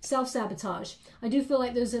union. Self-sabotage. I do feel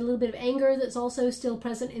like there's a little bit of anger that's also still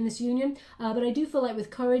present in this union. But I do feel like with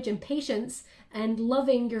courage and patience and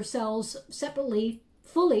loving yourselves separately,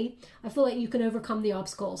 fully, I feel like you can overcome the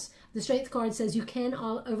obstacles. The Strength card says you can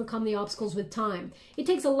overcome the obstacles with time. It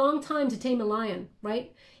takes a long time to tame a lion,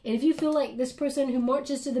 right? And if you feel like this person who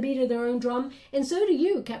marches to the beat of their own drum, and so do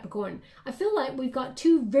you, Capricorn, I feel like we've got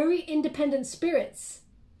two very independent spirits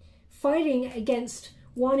fighting against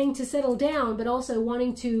wanting to settle down, but also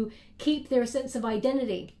wanting to keep their sense of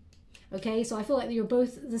identity. Okay, so I feel like you're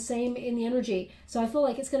both the same in the energy. So I feel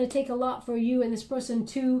like it's going to take a lot for you and this person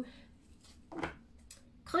to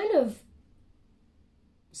kind of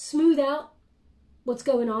smooth out what's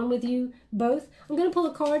going on with you both. I'm going to pull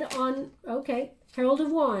a card on, okay, Herald of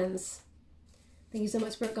Wands. Thank you so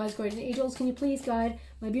much, Spirit Guides, Guardian Angels. Can you please guide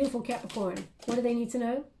my beautiful Capricorn? What do they need to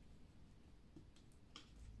know?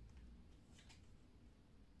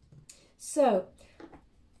 So,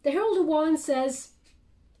 the Herald of Wands says,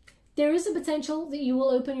 there is a potential that you will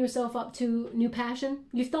open yourself up to new passion.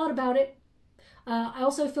 You've thought about it. I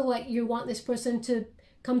also feel like you want this person to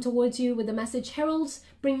come towards you with a message. Heralds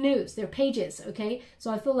bring news. They're pages, okay?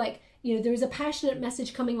 So I feel like, you know, there's a passionate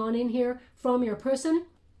message coming on in here from your person.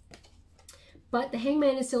 But the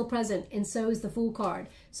Hangman is still present, and so is the Fool card.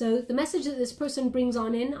 So the message that this person brings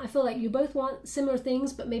on in, I feel like you both want similar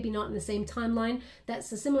things, but maybe not in the same timeline. That's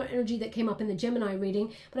the similar energy that came up in the Gemini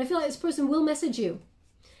reading. But I feel like this person will message you.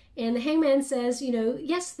 And the Hangman says, you know,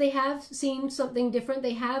 yes, they have seen something different.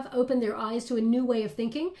 They have opened their eyes to a new way of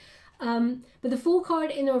thinking. But the Fool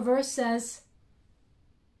card in the reverse says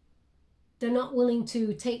they're not willing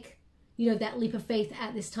to take, you know, that leap of faith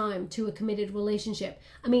at this time to a committed relationship.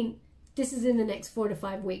 I mean, this is in the next 4 to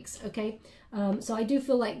 5 weeks, okay? So I do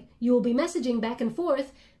feel like you will be messaging back and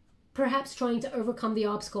forth, perhaps trying to overcome the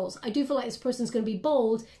obstacles. I do feel like this person's going to be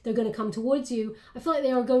bold. They're going to come towards you. I feel like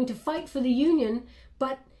they are going to fight for the union,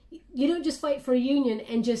 but you don't just fight for a union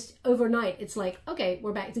and just overnight. It's like, okay,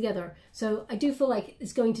 we're back together. So I do feel like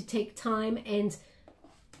it's going to take time and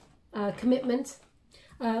commitment.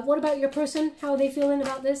 What about your person? How are they feeling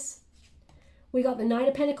about this? We got the Knight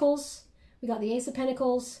of Pentacles. We got the Ace of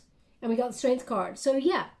Pentacles. And we got the Strength card. So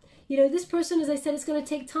yeah, you know, this person, as I said, it's going to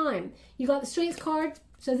take time. You got the Strength card.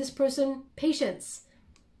 So this person, patience.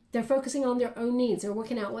 They're focusing on their own needs. They're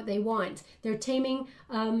working out what they want. They're taming.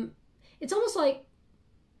 It's almost like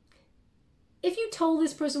if you told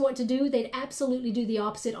this person what to do, they'd absolutely do the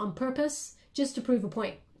opposite on purpose just to prove a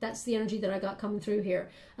point. That's the energy that I got coming through here.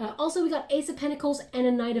 Also, we got Ace of Pentacles and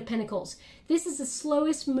a Knight of Pentacles. This is the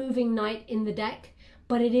slowest moving knight in the deck,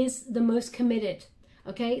 but it is the most committed.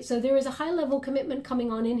 Okay, so there is a high level commitment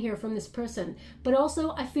coming on in here from this person, but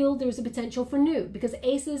also I feel there's a potential for new because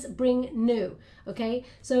aces bring new. Okay,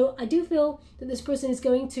 so I do feel that this person is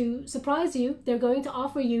going to surprise you. They're going to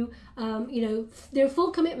offer you, you know, their full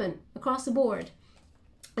commitment across the board,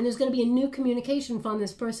 and there's going to be a new communication from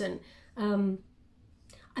this person.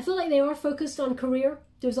 I feel like they are focused on career.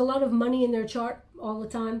 There's a lot of money in their chart all the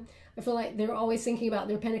time. I feel like they're always thinking about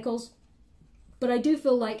their pentacles, but I do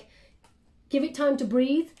feel like give it time to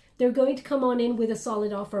breathe. They're going to come on in with a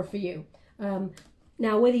solid offer for you.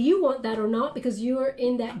 Now, whether you want that or not, because you're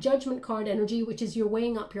in that Judgment card energy, which is you're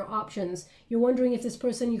weighing up your options. You're wondering if this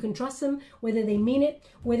person, you can trust them, whether they mean it,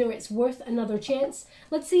 whether it's worth another chance.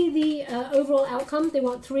 Let's see the overall outcome. They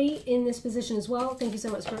want 3 in this position as well. Thank you so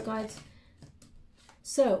much, Spirit Guides.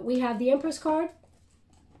 So we have the Empress card.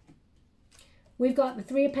 We've got the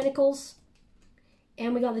 3 of Pentacles.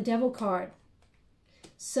 And we got the Devil card.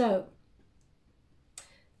 So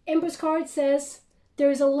Empress card says there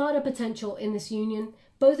is a lot of potential in this union.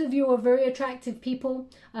 Both of you are very attractive people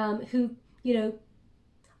who, you know,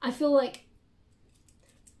 I feel like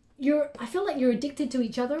you're addicted to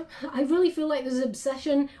each other. I really feel like there's an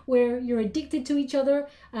obsession where you're addicted to each other.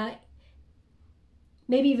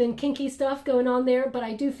 Maybe even kinky stuff going on there, but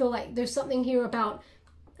I do feel like there's something here about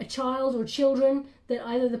a child or children, that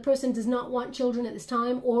either the person does not want children at this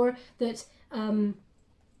time, or that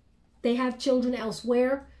they have children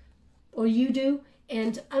elsewhere, or you do.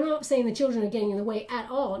 And I'm not saying the children are getting in the way at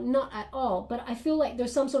all, not at all, but I feel like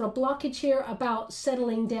there's some sort of blockage here about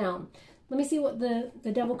settling down. Let me see what the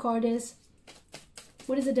Devil card is.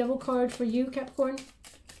 What is the Devil card for you, Capricorn?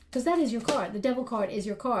 Because that is your card. The Devil card is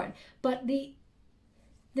your card. But the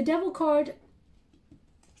Devil card,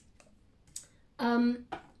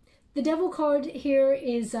 the Devil card here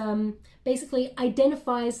is basically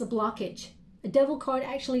identifies the blockage. The Devil card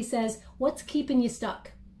actually says, what's keeping you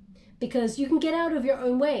stuck? Because you can get out of your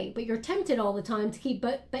own way, but you're tempted all the time to keep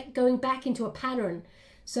going back into a pattern.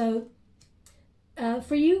 So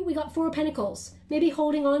for you, we got Four of Pentacles. Maybe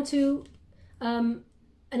holding on to an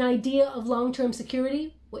idea of long-term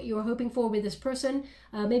security, what you were hoping for with this person.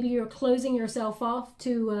 Maybe you're closing yourself off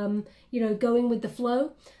to, you know, going with the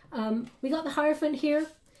flow. We got the Hierophant here,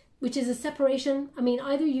 which is a separation. I mean,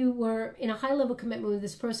 either you were in a high-level commitment with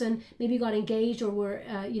this person, maybe you got engaged or were,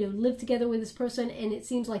 you know, lived together with this person, and it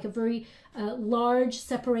seems like a very large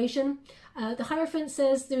separation. The Hierophant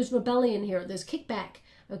says there's rebellion here, there's kickback.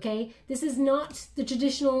 Okay, this is not the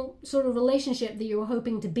traditional sort of relationship that you were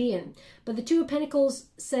hoping to be in. But the Two of Pentacles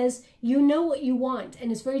says you know what you want,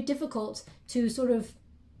 and it's very difficult to sort of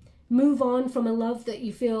move on from a love that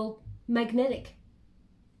you feel magnetic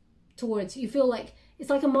towards. You feel like it's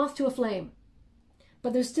like a moth to a flame,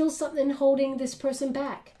 but there's still something holding this person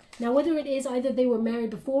back. Now, whether it is either they were married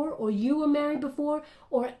before or you were married before,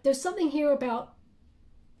 or there's something here about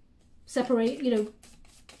separate, you know,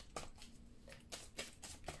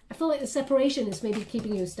 I feel like the separation is maybe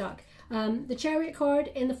keeping you stuck. The Chariot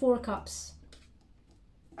card and the Four of Cups.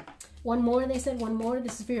 One more, they said one more.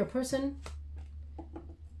 This is for your person.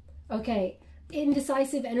 Okay,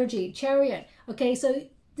 indecisive energy, Chariot. Okay, so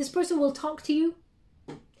this person will talk to you,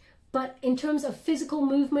 but in terms of physical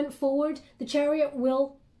movement forward, the Chariot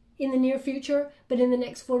will in the near future, but in the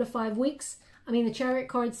next 4 to 5 weeks. I mean, the Chariot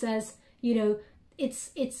card says, you know,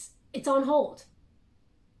 it's on hold.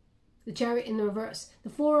 The Chariot in the reverse. The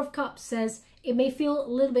Four of Cups says it may feel a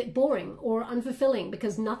little bit boring or unfulfilling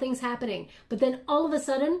because nothing's happening, but then all of a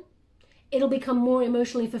sudden it'll become more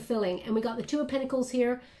emotionally fulfilling. And we got the Two of Pentacles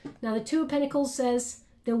here. Now the Two of Pentacles says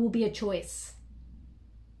there will be a choice.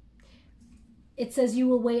 It says you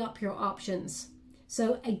will weigh up your options.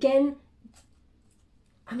 So again,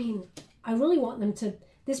 I mean, I really want them to,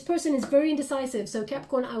 this person is very indecisive. So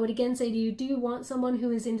Capricorn, I would again say to you, do you want someone who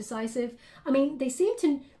is indecisive? I mean, they seem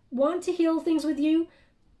to want to heal things with you.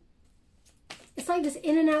 It's like this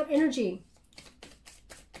in and out energy.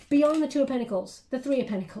 Beyond the Two of Pentacles, the Three of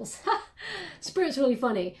Pentacles. Spirit's really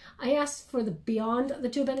funny. I asked for the beyond the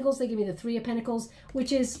Two of Pentacles. They give me the Three of Pentacles,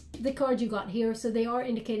 which is the card you got here. So they are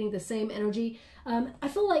indicating the same energy. I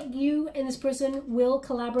feel like you and this person will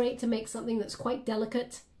collaborate to make something that's quite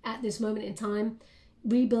delicate at this moment in time.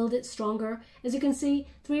 Rebuild it stronger. As you can see,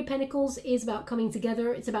 Three of Pentacles is about coming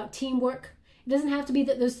together. It's about teamwork. It doesn't have to be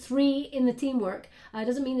that there's three in the teamwork. It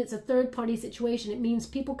doesn't mean it's a third-party situation. It means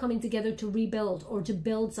people coming together to rebuild or to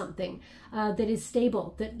build something that is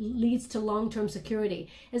stable, that leads to long-term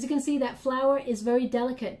security. As you can see, that flower is very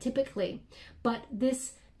delicate, typically, but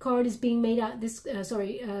this card is being made out.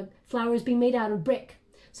 Flower is being made out of brick.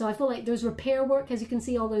 So I feel like there's repair work. As you can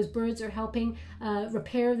see, all those birds are helping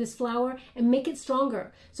repair this flower and make it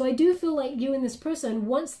stronger. So I do feel like you and this person,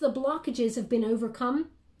 once the blockages have been overcome,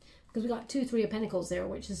 because we got 2 Three of Pentacles there,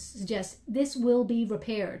 which suggests this will be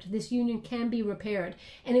repaired. This union can be repaired,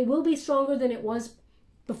 and it will be stronger than it was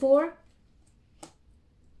before.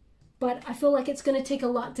 But I feel like it's going to take a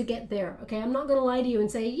lot to get there. Okay, I'm not going to lie to you and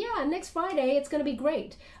say, yeah, next Friday it's going to be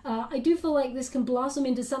great. I do feel like this can blossom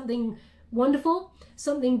into something wonderful,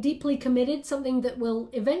 something deeply committed, something that will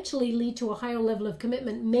eventually lead to a higher level of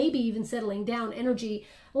commitment, maybe even settling down energy.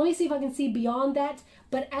 Let me see if I can see beyond that.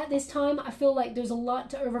 But at this time, I feel like there's a lot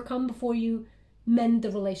to overcome before you mend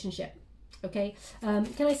the relationship. Okay,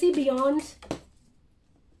 can I see beyond?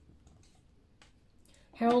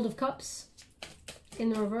 Herald of Cups in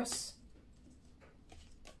the reverse.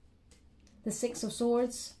 The Six of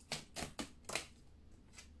Swords.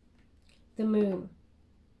 The Moon.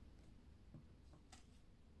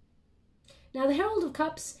 Now, the Herald of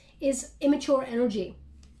Cups is immature energy,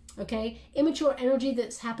 okay? Immature energy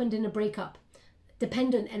that's happened in a breakup.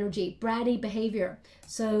 Dependent energy, bratty behavior.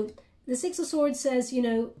 So the Six of Swords says, you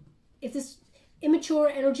know, if this immature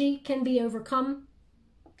energy can be overcome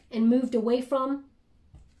and moved away from,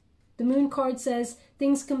 the Moon card says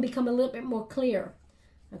things can become a little bit more clear,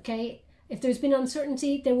 okay? If there's been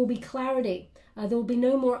uncertainty, there will be clarity. There will be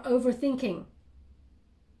no more overthinking.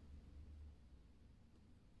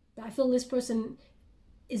 I feel this person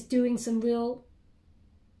is doing some real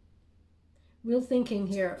thinking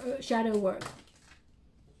here, shadow work.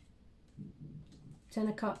 10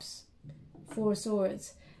 of Cups, 4 of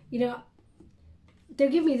Swords. You know, they're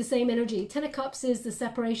giving me the same energy. 10 of Cups is the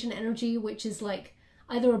separation energy, which is like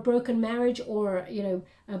either a broken marriage or, you know,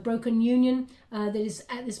 a broken union that is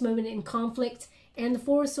at this moment in conflict. And the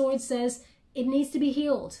 4 of Swords says it needs to be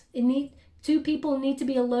healed. Two people need to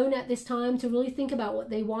be alone at this time to really think about what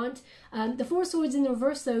they want. The 4 of Swords in the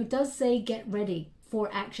reverse, though, does say get ready for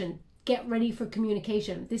action. Get ready for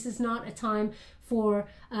communication. This is not a time for,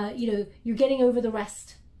 you know, you're getting over the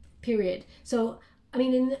rest period. So, I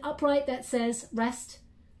mean, in the upright that says rest,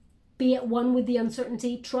 be at one with the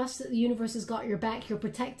uncertainty. Trust that the universe has got your back. You're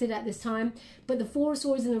protected at this time. But the Four of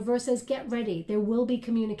Swords in the reverse says, get ready. There will be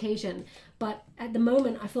communication. But at the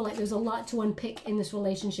moment, I feel like there's a lot to unpick in this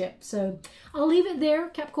relationship. So I'll leave it there,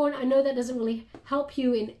 Capricorn. I know that doesn't really help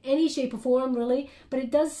you in any shape or form, really. But it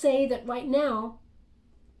does say that right now,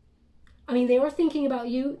 I mean, they are thinking about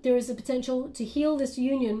you. There is a potential to heal this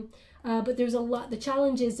union. But there's a lot, the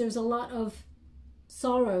challenge is there's a lot of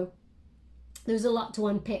sorrow. There's a lot to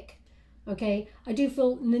unpick. Okay, I do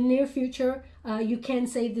feel in the near future you can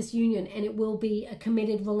save this union and it will be a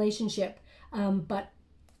committed relationship, but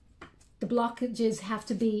the blockages have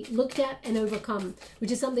to be looked at and overcome,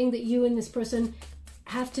 which is something that you and this person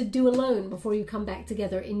have to do alone before you come back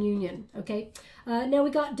together in union. Okay, now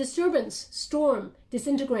we got disturbance, storm,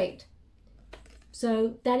 disintegrate.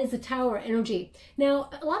 So that is the Tower energy. Now,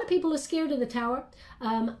 a lot of people are scared of the Tower.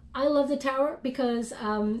 I love the Tower because,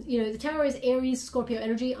 you know, the Tower is Aries, Scorpio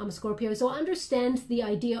energy. I'm a Scorpio. So I understand the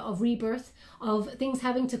idea of rebirth, of things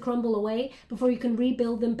having to crumble away before you can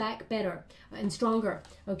rebuild them back better and stronger.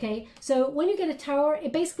 Okay. So when you get a Tower,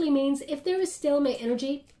 it basically means if there is stalemate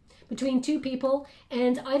energy between two people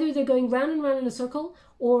and either they're going round and round in a circle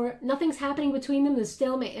or nothing's happening between them, there's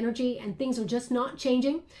stalemate energy and things are just not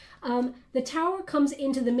changing, the Tower comes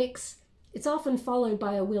into the mix. It's often followed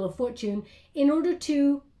by a Wheel of Fortune in order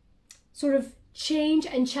to sort of change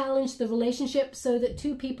and challenge the relationship so that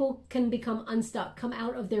two people can become unstuck, come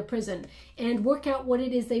out of their prison and work out what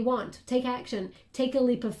it is they want. Take action, take a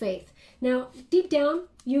leap of faith. Now, deep down,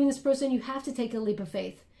 you and this person, you have to take a leap of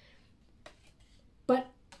faith. But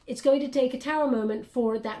it's going to take a Tower moment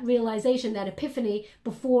for that realization, that epiphany,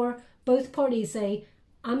 before both parties say,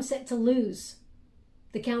 I'm set to lose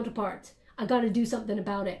the counterpart. I got to do something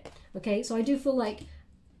about it. Okay, so I do feel like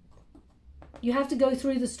you have to go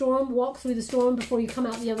through the storm, walk through the storm before you come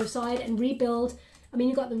out the other side and rebuild. I mean,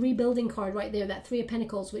 you got the rebuilding card right there, that Three of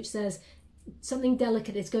Pentacles, which says something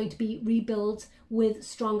delicate is going to be rebuilt with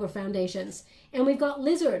stronger foundations. And we've got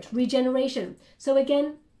Lizard, regeneration. So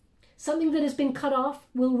again, something that has been cut off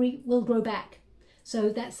will grow back. So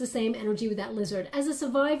that's the same energy with that Lizard. As a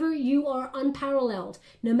survivor, you are unparalleled.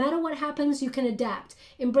 No matter what happens, you can adapt.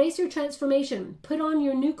 Embrace your transformation. Put on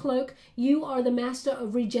your new cloak. You are the master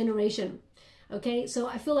of regeneration. Okay, so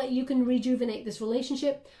I feel like you can rejuvenate this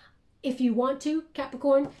relationship if you want to,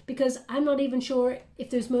 Capricorn, because I'm not even sure if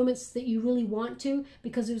there's moments that you really want to,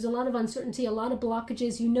 because there's a lot of uncertainty, a lot of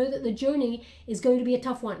blockages. You know that the journey is going to be a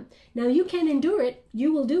tough one. Now, you can endure it.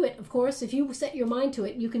 You will do it, of course. If you set your mind to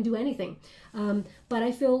it, you can do anything. But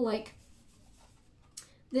I feel like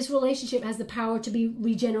this relationship has the power to be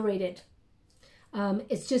regenerated.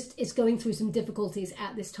 It's going through some difficulties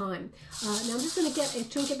at this time. Now, I'm just going to get a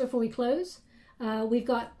trinket before we close. We've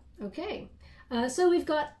got, okay. So we've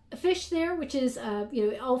got a fish there, which is,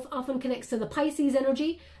 you know, often connects to the Pisces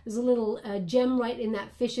energy. There's a little gem right in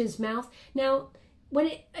that fish's mouth. Now, when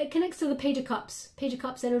it connects to the Page of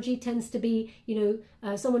Cups energy tends to be, you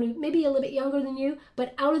know, someone who may be a little bit younger than you,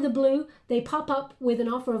 but out of the blue, they pop up with an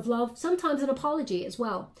offer of love, sometimes an apology as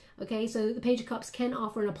well. Okay, so the Page of Cups can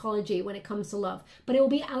offer an apology when it comes to love, but it will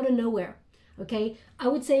be out of nowhere. Okay, I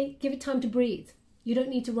would say give it time to breathe. You don't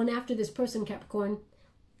need to run after this person, Capricorn.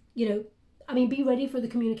 You know, I mean, be ready for the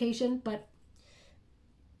communication, but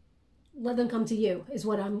let them come to you is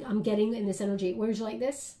what I'm getting in this energy. Where would you like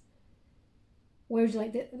this? Where would you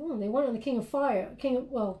like that? Oh, they want on the King of Fire. King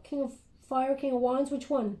of Fire, King of Wands. Which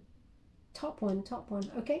one? Top one.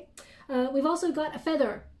 Okay. We've also got a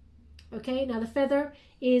feather. Okay, now the feather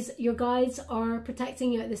is your guides are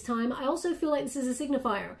protecting you at this time. I also feel like this is a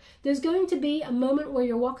signifier. There's going to be a moment where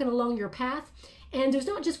you're walking along your path, and there's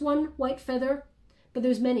not just one white feather, but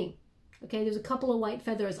there's many. Okay, there's a couple of white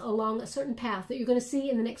feathers along a certain path that you're going to see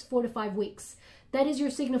in the next 4 to 5 weeks. That is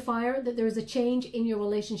your signifier that there is a change in your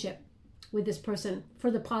relationship with this person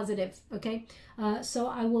for the positive. Okay, so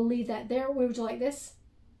I will leave that there. Where would you like this?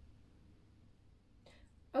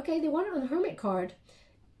 Okay, they want it on the Hermit card.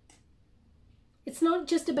 It's not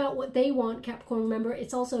just about what they want, Capricorn, remember,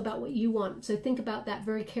 it's also about what you want. So think about that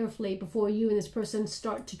very carefully before you and this person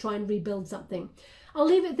start to try and rebuild something. I'll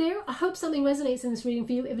leave it there. I hope something resonates in this reading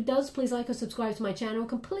for you. If it does, please like or subscribe to my channel.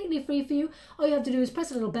 Completely free for you. All you have to do is press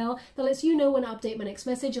a little bell that lets you know when I update my next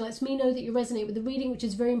message. It lets me know that you resonate with the reading, which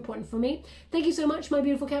is very important for me. Thank you so much, my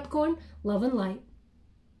beautiful Capricorn. Love and light.